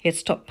 He had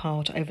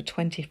stockpiled over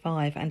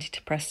 25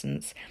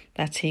 antidepressants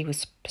that he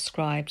was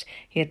prescribed.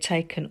 He had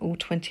taken all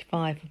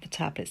 25 of the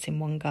tablets in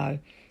one go.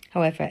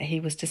 However, he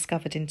was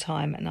discovered in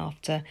time, and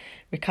after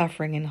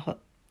recovering and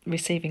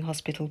receiving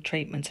hospital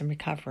treatment and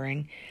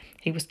recovering,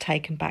 he was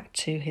taken back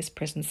to his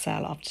prison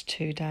cell after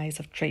 2 days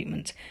of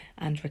treatment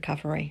and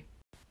recovery.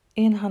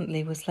 Ian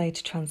Huntley was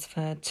later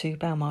transferred to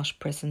Belmarsh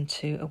Prison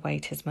to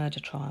await his murder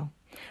trial.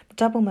 The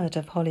double murder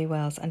of Holly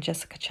Wells and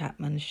Jessica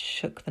Chapman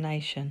shook the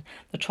nation.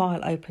 The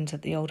trial opened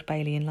at the Old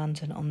Bailey in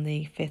London on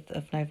the 5th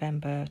of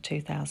November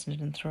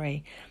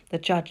 2003. The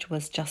judge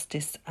was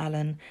Justice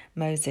Alan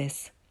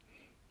Moses.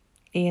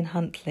 Ian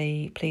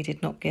Huntley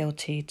pleaded not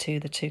guilty to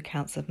the 2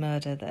 counts of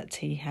murder that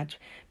he had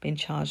been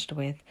charged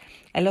with.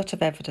 A lot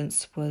of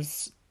evidence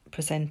was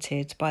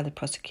presented by the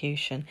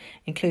prosecution,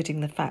 including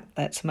the fact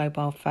that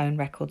mobile phone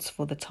records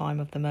for the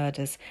time of the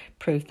murders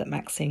proved that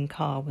Maxine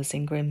Carr was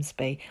in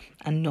Grimsby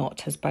and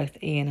not, as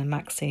both Ian and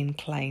Maxine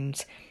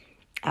claimed,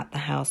 at the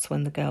house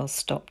when the girls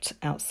stopped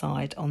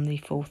outside on the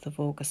 4th of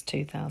August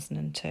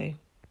 2002.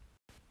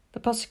 The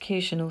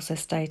prosecution also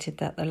stated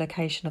that the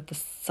location of the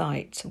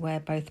site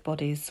where both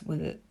bodies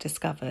were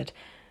discovered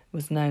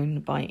was known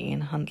by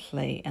Ian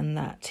Huntley, and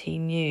that he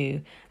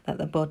knew that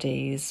the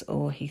bodies,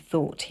 or he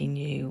thought he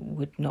knew,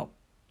 would not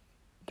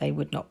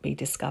be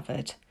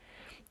discovered.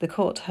 The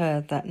court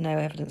heard that no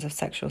evidence of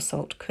sexual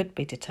assault could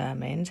be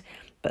determined,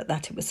 but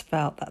that it was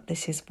felt that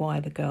this is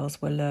why the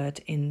girls were lured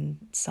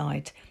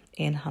inside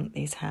Ian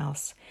Huntley's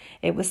house.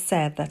 It was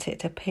said that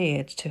it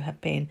appeared to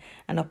have been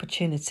an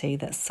opportunity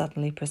that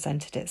suddenly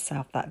presented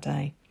itself that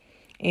day.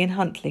 Ian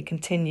Huntley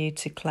continued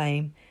to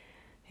claim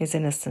his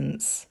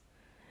innocence,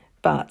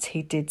 but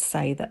he did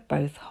say that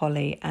both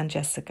Holly and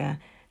Jessica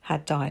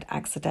had died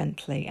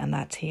accidentally and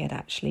that he had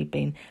actually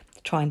been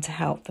trying to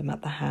help them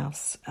at the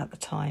house at the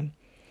time.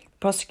 The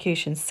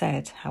prosecution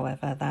said,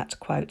 however, that,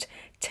 quote,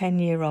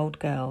 10-year-old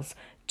girls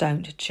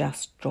don't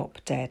just drop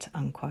dead,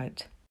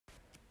 unquote.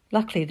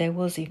 Luckily, there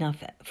was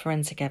enough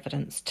forensic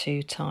evidence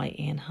to tie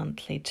Ian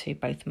Huntley to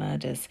both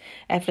murders.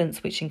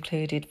 Evidence which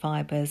included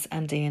fibres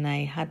and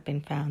DNA had been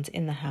found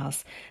in the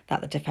house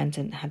that the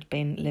defendant had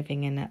been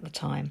living in at the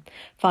time.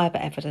 Fibre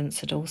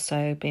evidence had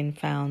also been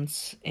found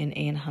in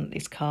Ian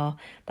Huntley's car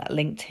that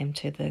linked him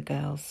to the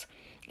girls.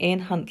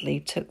 Ian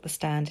Huntley took the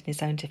stand in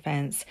his own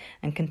defence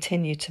and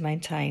continued to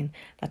maintain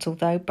that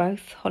although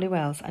both Holly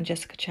Wells and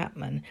Jessica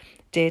Chapman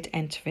did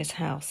enter his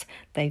house,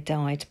 they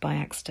died by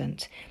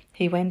accident.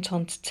 He went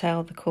on to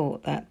tell the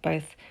court that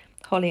both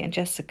Holly and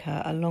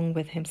Jessica, along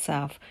with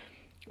himself,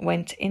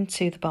 went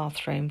into the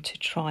bathroom to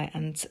try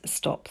and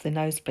stop the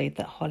nosebleed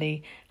that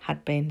Holly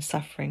had been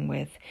suffering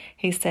with.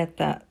 He said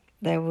that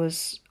there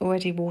was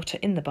already water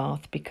in the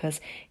bath because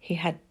he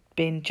had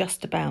been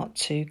just about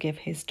to give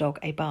his dog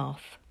a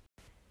bath.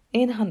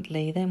 Ian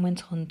Huntley then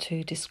went on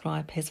to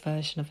describe his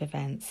version of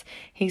events.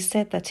 He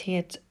said that he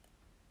had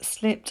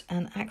slipped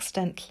and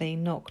accidentally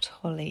knocked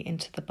Holly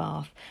into the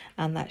bath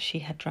and that she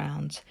had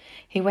drowned.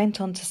 He went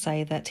on to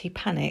say that he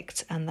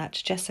panicked and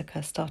that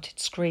Jessica started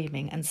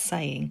screaming and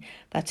saying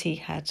that he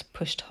had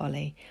pushed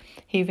Holly.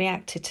 He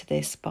reacted to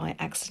this by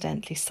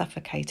accidentally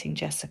suffocating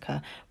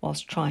Jessica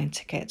whilst trying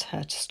to get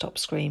her to stop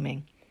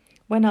screaming.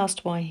 When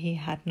asked why he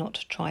had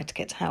not tried to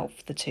get help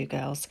for the 2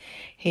 girls,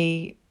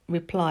 he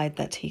replied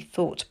that he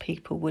thought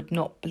people would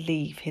not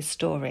believe his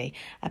story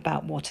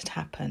about what had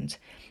happened.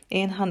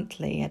 Ian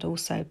Huntley had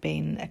also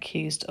been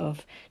accused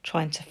of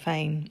trying to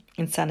feign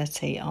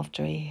insanity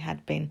after he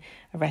had been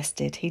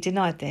arrested. He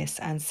denied this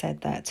and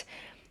said that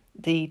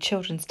the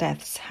children's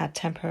deaths had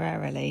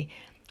temporarily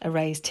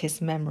erased his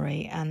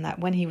memory and that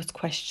when he was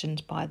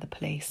questioned by the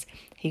police,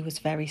 he was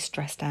very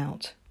stressed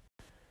out.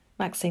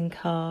 Maxine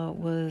Carr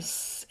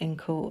was in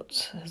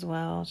court as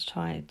well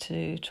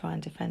to try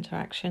and defend her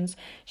actions.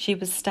 She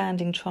was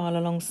standing trial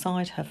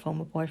alongside her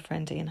former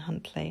boyfriend Ian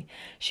Huntley.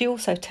 She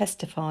also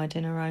testified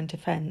in her own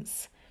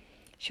defence.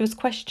 She was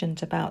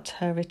questioned about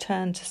her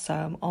return to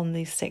Soham on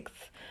the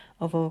 6th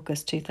of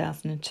August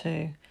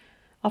 2002.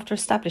 After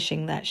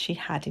establishing that she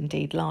had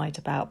indeed lied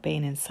about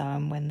being in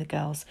Soham when the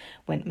girls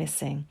went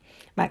missing,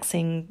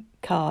 Maxine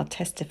Carr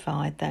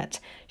testified that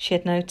she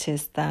had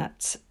noticed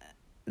that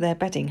their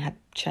bedding had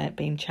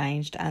been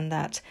changed and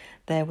that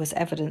there was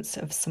evidence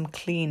of some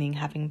cleaning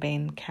having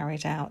been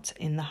carried out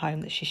in the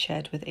home that she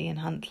shared with Ian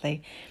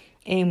Huntley.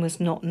 Ian was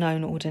not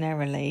known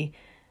ordinarily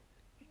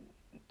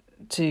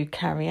to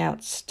carry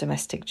out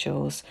domestic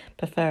chores,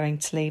 preferring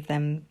to leave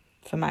them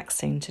for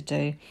Maxine to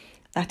do.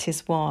 That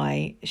is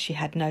why she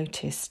had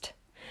noticed.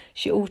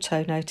 She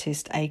also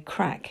noticed a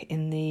crack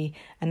in the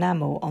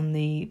enamel on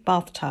the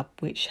bathtub,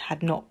 which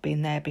had not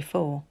been there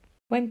before.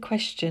 When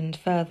questioned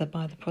further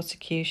by the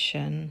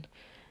prosecution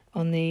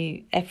on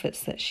the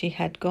efforts that she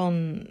had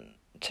gone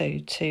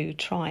to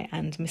try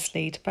and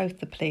mislead both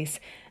the police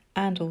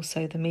and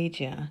also the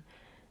media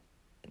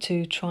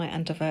to try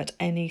and divert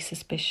any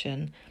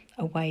suspicion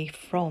away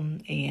from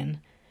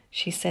Ian,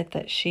 she said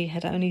that she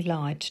had only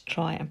lied to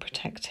try and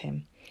protect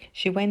him.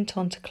 She went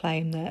on to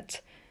claim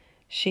that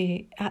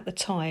she, at the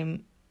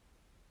time,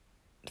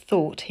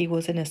 thought he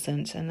was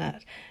innocent and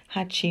that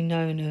had she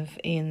known of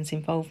Ian's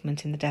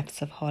involvement in the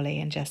deaths of Holly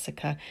and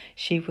Jessica,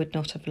 she would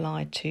not have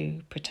lied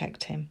to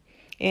protect him.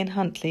 Ian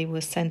Huntley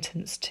was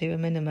sentenced to a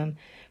minimum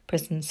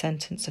prison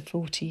sentence of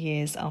 40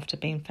 years after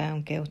being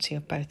found guilty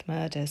of both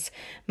murders.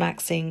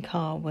 Maxine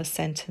Carr was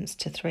sentenced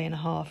to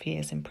 3.5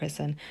 years in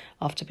prison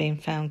after being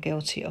found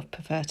guilty of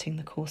perverting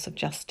the course of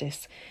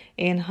justice.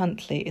 Ian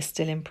Huntley is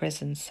still in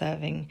prison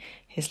serving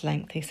his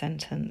lengthy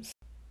sentence.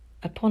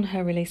 Upon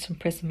her release from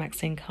prison,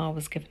 Maxine Carr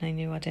was given a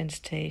new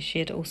identity. She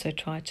had also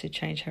tried to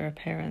change her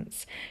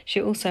appearance.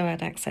 She also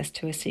had access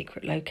to a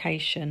secret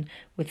location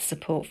with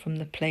support from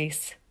the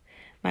police.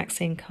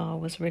 Maxine Carr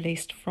was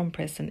released from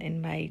prison in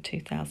May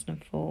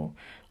 2004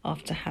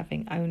 after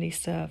having only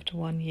served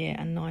 1 year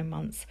and 9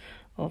 months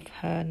of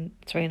her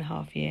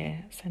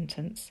 3.5-year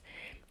sentence.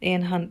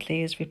 Ian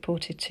Huntley is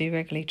reported to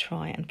regularly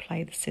try and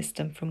play the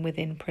system from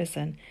within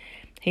prison.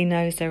 He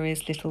knows there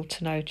is little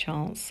to no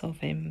chance of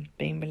him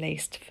being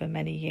released for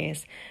many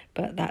years,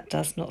 but that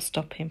does not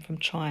stop him from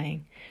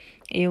trying.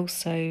 He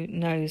also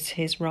knows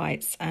his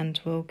rights and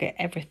will get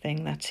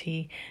everything that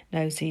he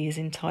knows he is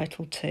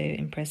entitled to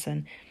in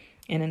prison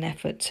in an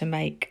effort to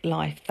make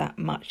life that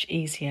much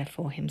easier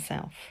for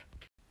himself.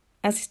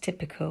 As is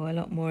typical, a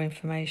lot more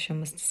information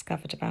was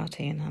discovered about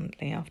Ian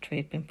Huntley after he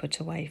had been put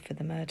away for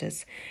the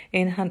murders.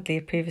 Ian Huntley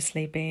had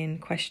previously been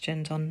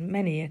questioned on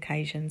many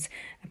occasions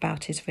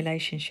about his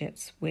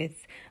relationships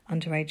with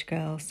underage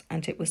girls,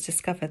 and it was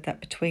discovered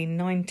that between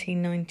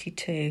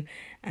 1992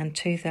 and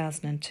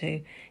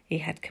 2002 he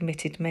had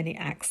committed many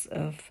acts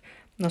of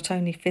not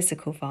only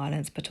physical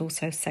violence but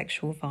also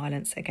sexual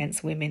violence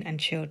against women and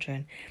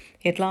children.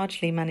 He had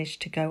largely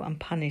managed to go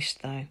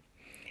unpunished, though.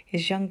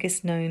 His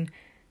youngest known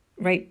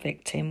rape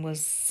victim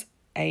was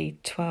a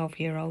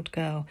 12-year-old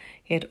girl.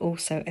 He had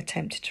also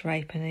attempted to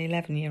rape an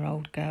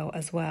 11-year-old girl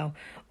as well.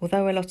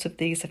 Although a lot of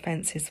these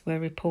offences were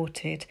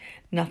reported,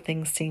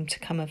 nothing seemed to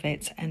come of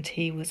it, and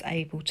he was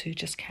able to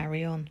just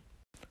carry on.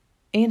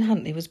 Ian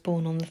Huntley was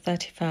born on the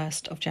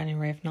 31st of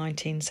January of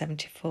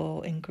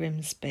 1974 in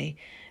Grimsby,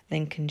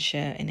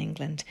 Lincolnshire in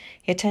England.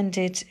 He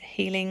attended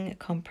Healing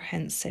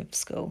Comprehensive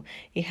School.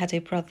 He had a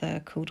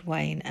brother called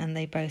Wayne and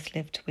they both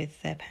lived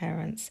with their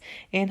parents.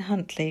 Ian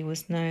Huntley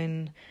was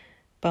known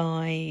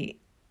by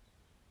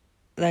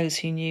those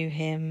who knew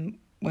him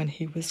when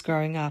he was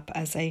growing up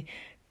as a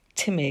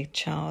timid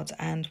child,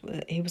 and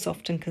he was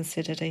often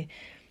considered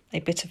a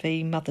bit of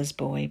a mother's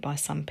boy by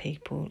some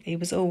people. He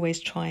was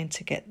always trying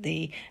to get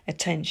the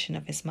attention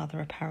of his mother,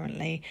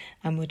 apparently,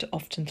 and would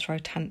often throw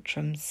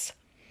tantrums.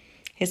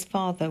 His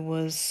father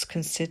was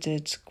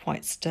considered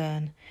quite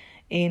stern.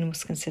 Ian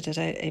was considered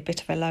a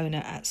bit of a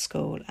loner at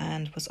school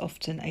and was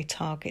often a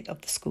target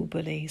of the school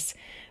bullies.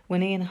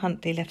 When Ian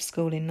Huntley left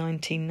school in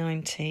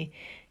 1990,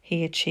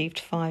 he achieved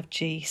 5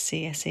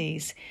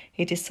 GCSEs.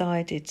 He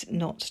decided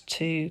not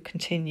to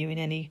continue in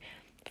any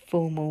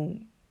form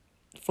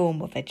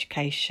of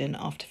education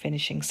after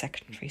finishing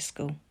secondary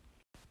school.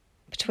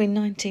 Between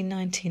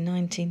 1990 and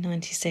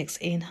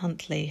 1996, Ian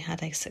Huntley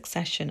had a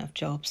succession of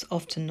jobs,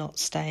 often not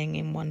staying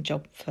in one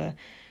job for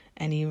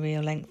any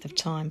real length of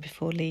time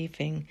before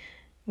leaving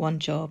one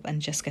job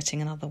and just getting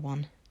another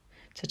one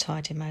to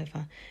tide him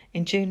over.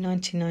 In June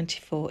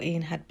 1994,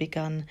 Ian had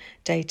begun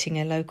dating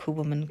a local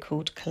woman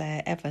called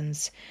Claire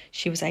Evans.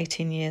 She was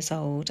 18 years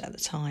old at the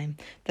time.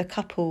 The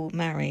couple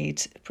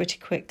married pretty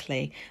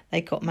quickly.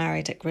 They got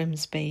married at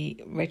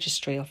Grimsby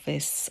Registry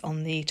Office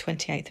on the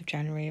 28th of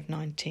January of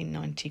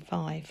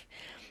 1995.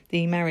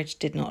 The marriage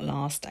did not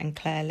last, and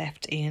Claire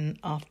left Ian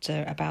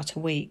after about a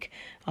week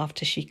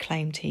after she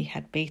claimed he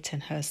had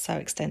beaten her so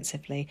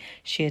extensively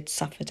she had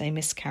suffered a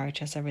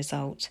miscarriage as a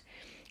result.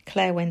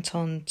 Claire went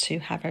on to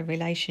have a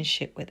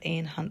relationship with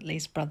Ian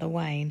Huntley's brother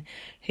Wayne,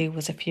 who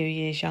was a few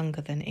years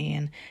younger than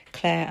Ian.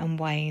 Claire and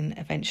Wayne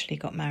eventually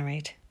got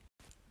married.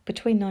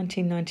 Between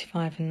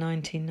 1995 and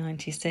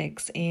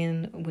 1996,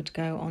 Ian would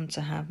go on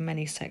to have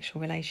many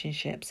sexual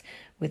relationships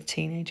with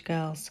teenage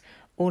girls,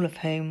 all of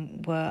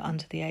whom were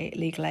under the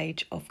legal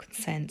age of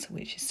consent,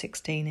 which is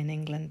 16 in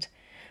England.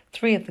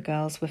 3 of the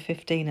girls were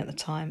 15 at the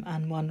time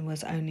and one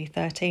was only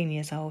 13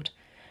 years old.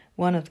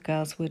 One of the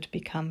girls would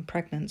become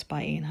pregnant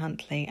by Ian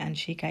Huntley and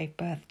she gave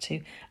birth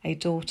to a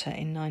daughter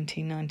in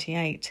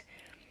 1998.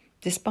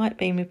 Despite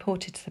being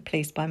reported to the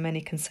police by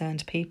many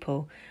concerned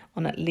people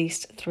on at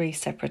least 3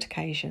 separate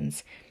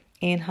occasions,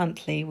 Ian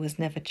Huntley was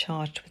never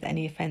charged with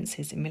any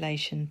offences in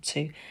relation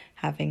to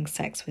having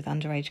sex with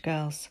underage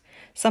girls.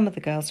 Some of the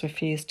girls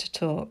refused to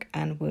talk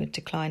and would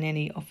decline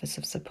any offers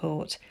of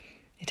support.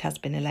 It has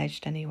been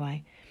alleged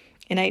anyway.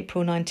 In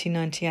April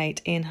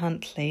 1998, Ian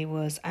Huntley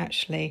was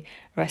actually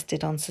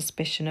arrested on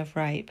suspicion of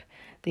rape.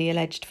 The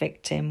alleged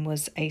victim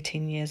was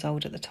 18 years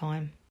old at the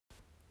time.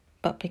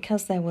 But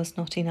because there was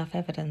not enough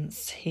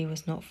evidence, he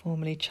was not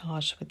formally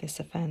charged with this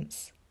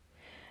offence.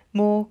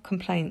 More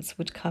complaints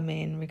would come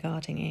in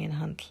regarding Ian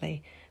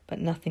Huntley, but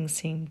nothing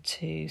seemed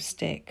to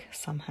stick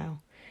somehow.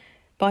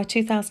 By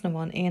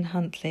 2001, Ian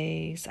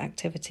Huntley's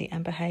activity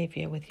and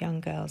behaviour with young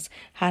girls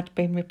had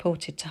been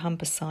reported to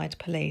Humberside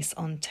Police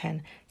on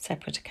 10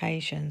 separate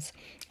occasions,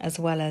 as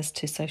well as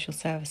to social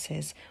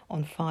services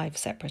on 5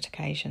 separate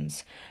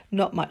occasions.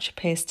 Not much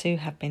appears to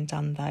have been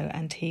done, though,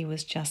 and he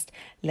was just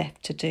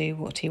left to do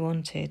what he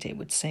wanted, it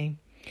would seem.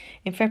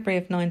 In February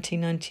of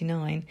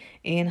 1999,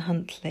 Ian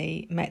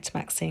Huntley met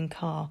Maxine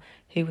Carr,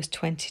 who was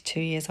 22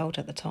 years old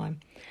at the time.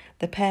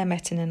 The pair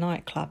met in a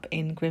nightclub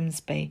in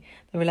Grimsby.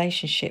 The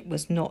relationship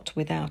was not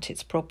without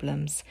its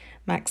problems.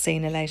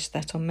 Maxine alleged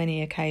that on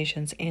many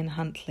occasions Ian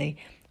Huntley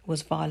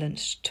was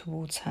violent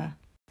towards her.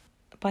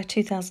 By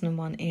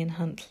 2001, Ian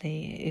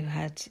Huntley, who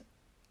had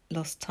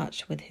lost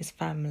touch with his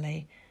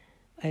family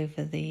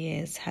over the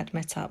years, had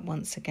met up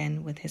once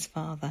again with his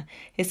father.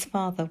 His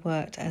father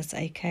worked as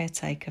a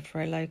caretaker for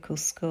a local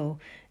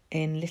school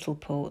in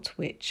Littleport,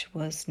 which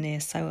was near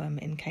Soham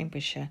in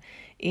Cambridgeshire.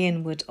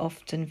 Ian would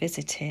often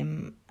visit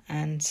him,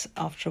 and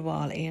after a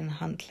while Ian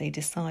Huntley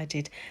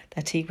decided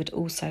that he would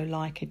also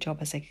like a job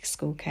as a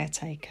school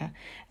caretaker.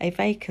 A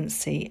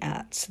vacancy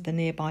at the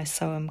nearby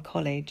Soham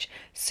College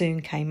soon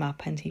came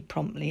up and he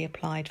promptly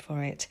applied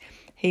for it.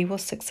 He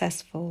was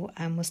successful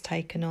and was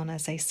taken on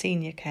as a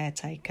senior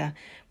caretaker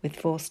with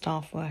 4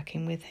 staff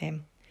working with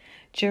him.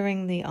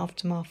 During the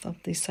aftermath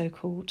of the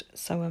so-called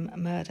Soham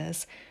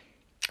Murders,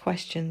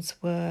 questions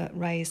were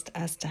raised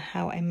as to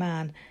how a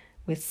man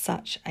with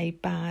such a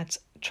bad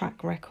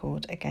track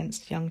record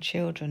against young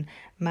children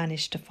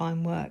managed to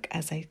find work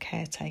as a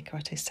caretaker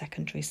at a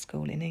secondary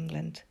school in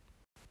England.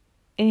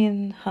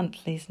 Ian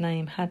Huntley's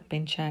name had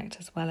been checked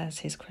as well as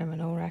his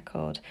criminal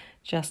record,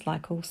 just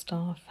like all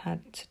staff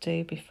had to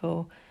do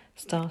before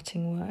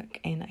starting work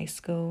in a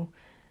school.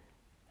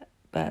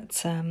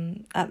 But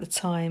at the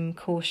time,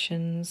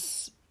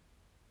 cautions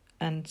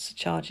and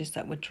charges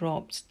that were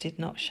dropped did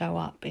not show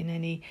up in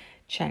any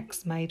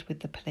checks made with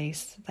the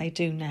police. They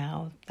do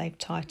now. They've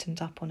tightened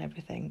up on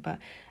everything. But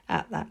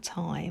at that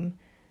time,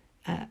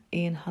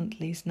 Ian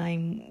Huntley's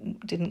name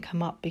didn't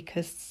come up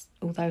because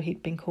although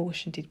he'd been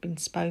cautioned, he'd been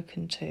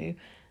spoken to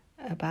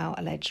about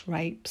alleged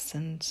rapes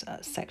and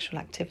sexual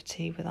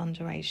activity with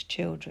underage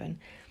children,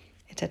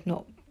 it had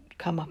not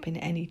come up in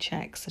any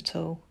checks at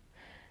all.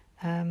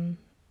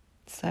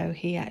 So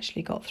he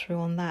actually got through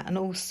on that. And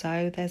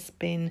also there's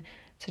been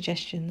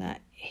suggestion that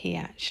he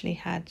actually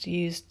had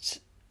used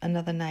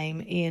another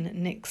name,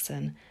 Ian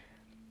Nixon,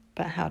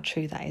 but how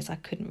true that is, I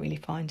couldn't really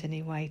find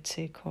any way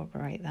to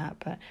corroborate that.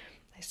 But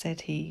they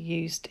said he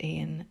used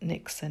Ian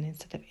Nixon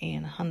instead of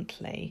Ian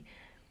Huntley,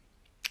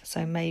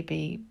 so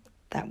maybe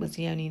that was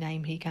the only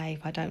name he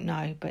gave, I don't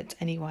know. But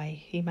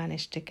anyway, he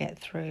managed to get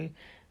through,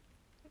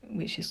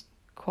 which is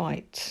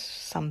quite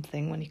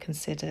something when you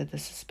consider the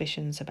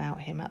suspicions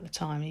about him at the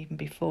time, even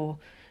before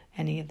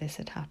any of this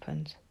had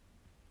happened.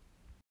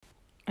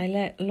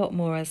 A lot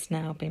more has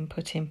now been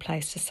put in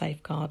place to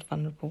safeguard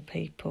vulnerable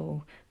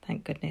people,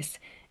 thank goodness.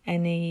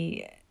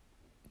 Any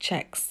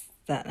checks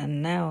that are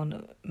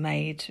now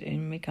made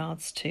in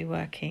regards to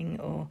working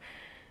or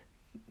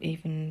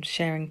even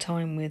sharing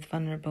time with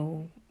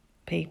vulnerable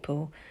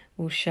people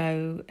will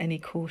show any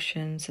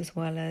cautions as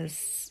well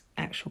as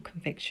actual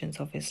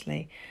convictions,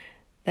 obviously.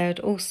 There had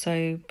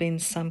also been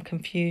some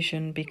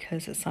confusion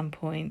because at some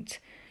point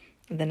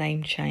the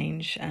name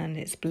change, and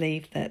it's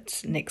believed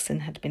that Nixon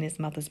had been his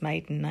mother's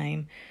maiden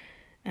name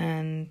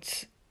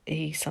and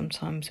he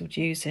sometimes would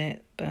use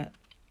it, but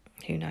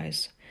who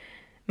knows.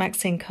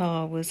 Maxine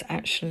Carr was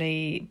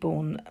actually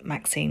born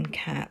Maxine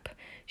Capp.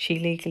 She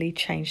legally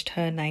changed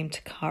her name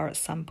to Carr at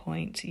some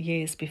point,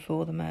 years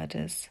before the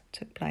murders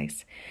took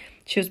place.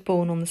 She was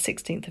born on the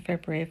 16th of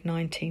February of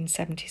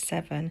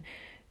 1977.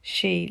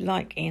 She,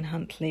 like Ian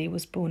Huntley,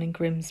 was born in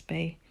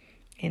Grimsby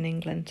in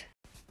England.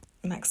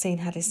 Maxine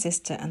had a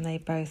sister and they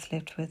both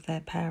lived with their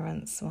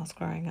parents whilst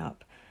growing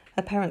up.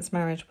 Her parents'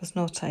 marriage was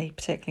not a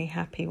particularly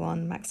happy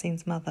one.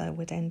 Maxine's mother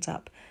would end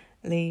up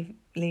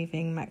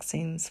leaving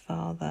Maxine's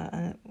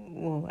father.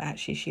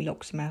 She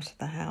locked him out of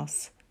the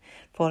house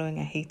following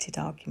a heated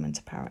argument,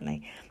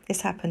 apparently.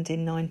 This happened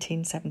in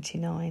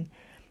 1979.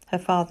 Her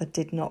father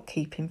did not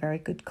keep in very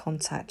good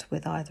contact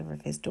with either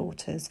of his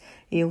daughters.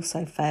 He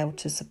also failed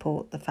to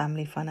support the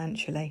family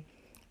financially.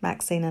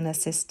 Maxine and her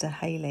sister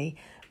Hayley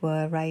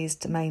were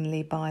raised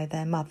mainly by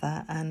their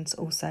mother and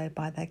also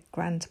by their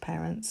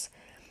grandparents.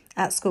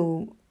 At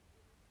school,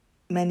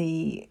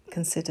 many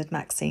considered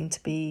Maxine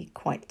to be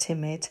quite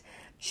timid.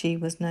 She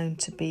was known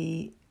to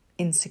be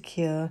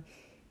insecure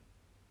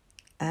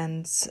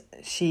and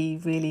she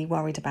really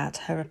worried about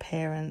her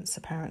appearance,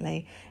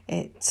 apparently.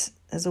 It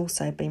has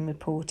also been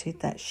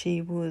reported that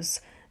she was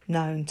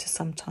known to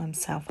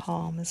sometimes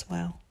self-harm as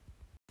well.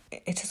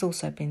 It has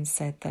also been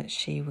said that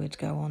she would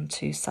go on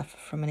to suffer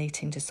from an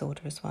eating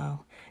disorder as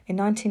well. In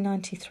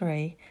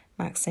 1993,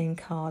 Maxine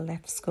Carr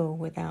left school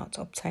without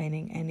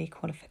obtaining any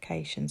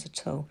qualifications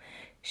at all.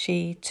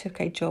 She took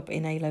a job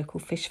in a local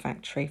fish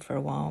factory for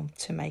a while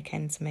to make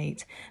ends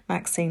meet.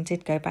 Maxine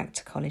did go back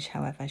to college,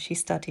 however. She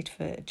studied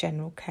for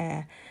general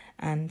care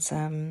and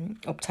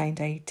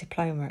obtained a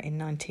diploma in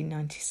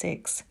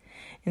 1996.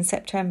 In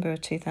September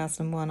of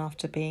 2001,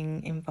 after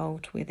being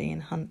involved with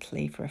Ian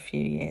Huntley for a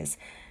few years,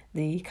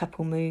 the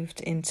couple moved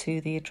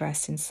into the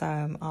address in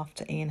Soham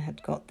after Ian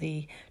had got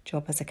the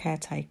job as a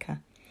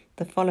caretaker.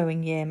 The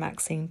following year,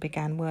 Maxine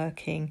began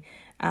working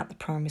at the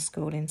primary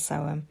school in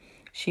Soham.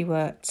 She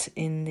worked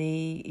in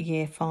the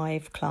Year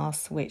 5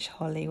 class, which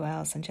Holly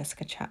Wells and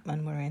Jessica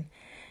Chapman were in.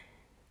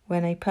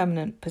 When a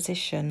permanent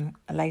position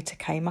later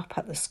came up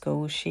at the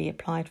school, she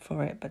applied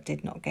for it but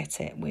did not get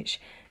it, which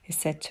is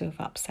said to have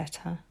upset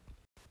her.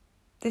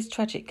 This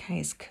tragic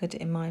case could,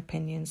 in my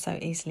opinion, so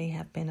easily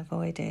have been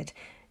avoided.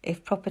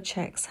 If proper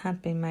checks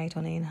had been made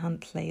on Ian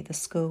Huntley, the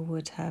school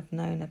would have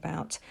known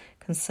about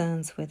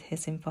concerns with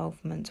his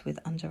involvement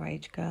with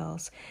underage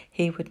girls.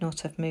 He would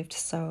not have moved to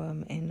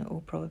Soham in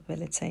all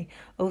probability.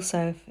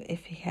 Also,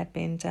 if he had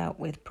been dealt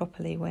with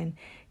properly when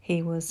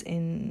he was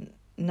in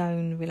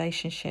known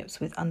relationships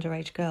with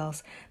underage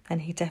girls, then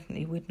he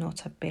definitely would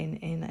not have been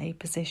in a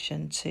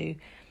position to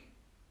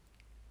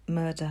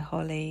murder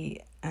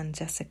Holly and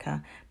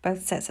Jessica.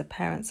 Both sets of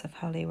parents of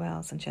Holly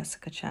Wells and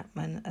Jessica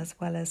Chapman, as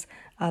well as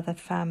other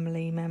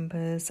family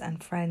members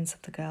and friends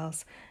of the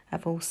girls,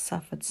 have all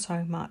suffered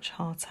so much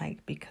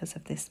heartache because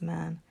of this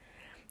man.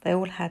 They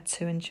all had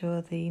to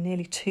endure the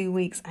nearly 2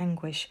 weeks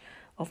anguish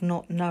of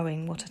not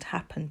knowing what had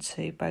happened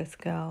to both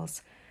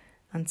girls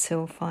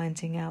until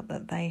finding out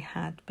that they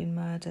had been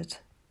murdered.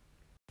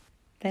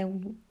 They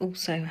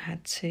also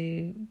had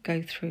to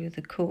go through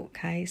the court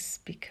case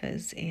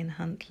because Ian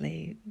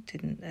Huntley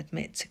didn't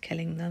admit to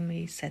killing them.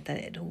 He said that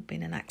it had all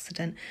been an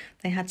accident.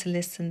 They had to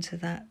listen to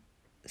that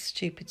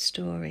stupid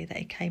story that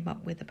he came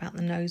up with about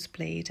the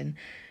nosebleed and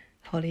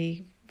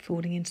Holly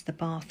falling into the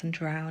bath and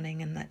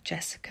drowning, and that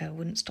Jessica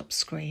wouldn't stop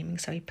screaming,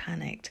 so he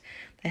panicked.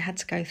 They had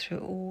to go through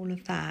all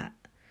of that,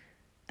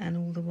 and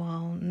all the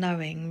while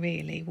knowing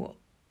really what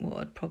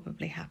had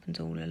probably happened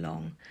all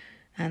along.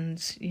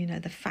 And, you know,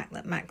 the fact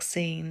that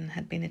Maxine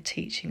had been a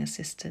teaching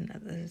assistant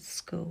at the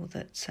school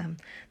that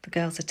the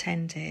girls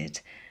attended,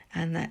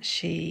 and that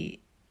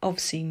she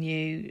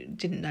obviously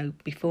didn't know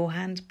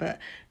beforehand, but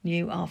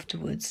knew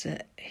afterwards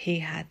that he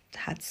had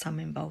had some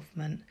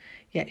involvement,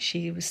 yet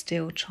she was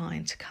still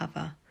trying to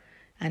cover.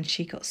 And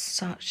she got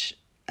such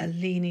a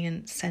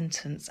lenient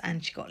sentence,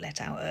 and she got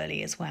let out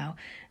early as well.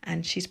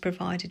 And she's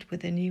provided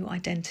with a new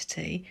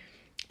identity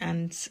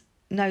and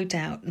no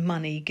doubt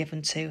money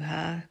given to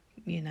her,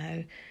 you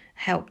know,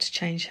 helped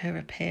change her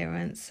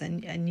appearance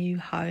and a new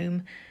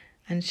home.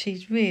 And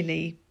she's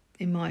really,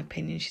 in my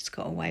opinion, she's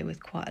got away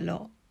with quite a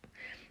lot.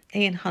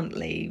 Ian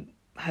Huntley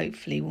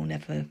hopefully will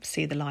never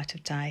see the light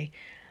of day.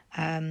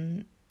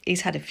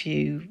 He's had a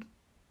few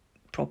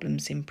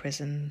problems in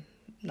prison,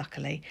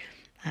 luckily.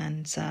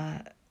 And,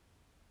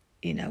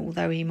 you know,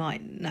 although he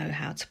might know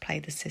how to play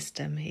the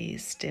system, he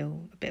is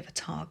still a bit of a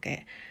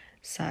target.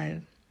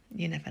 So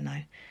you never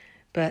know.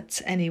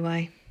 But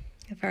anyway,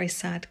 a very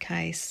sad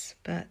case,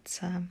 but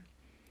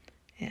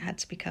it had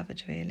to be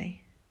covered,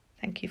 really.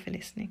 Thank you for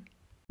listening.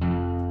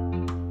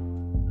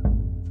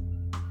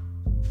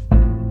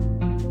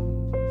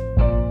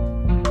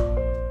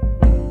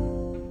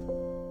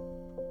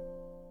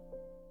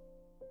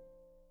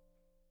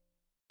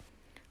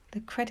 The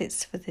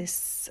credits for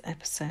this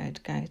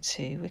episode go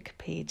to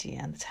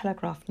Wikipedia, the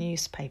Telegraph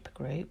newspaper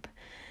group,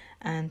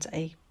 and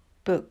a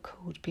book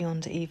called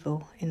Beyond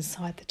Evil,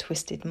 Inside the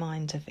Twisted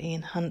Mind of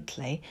Ian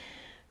Huntley,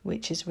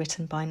 which is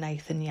written by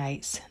Nathan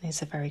Yates and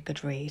is a very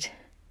good read.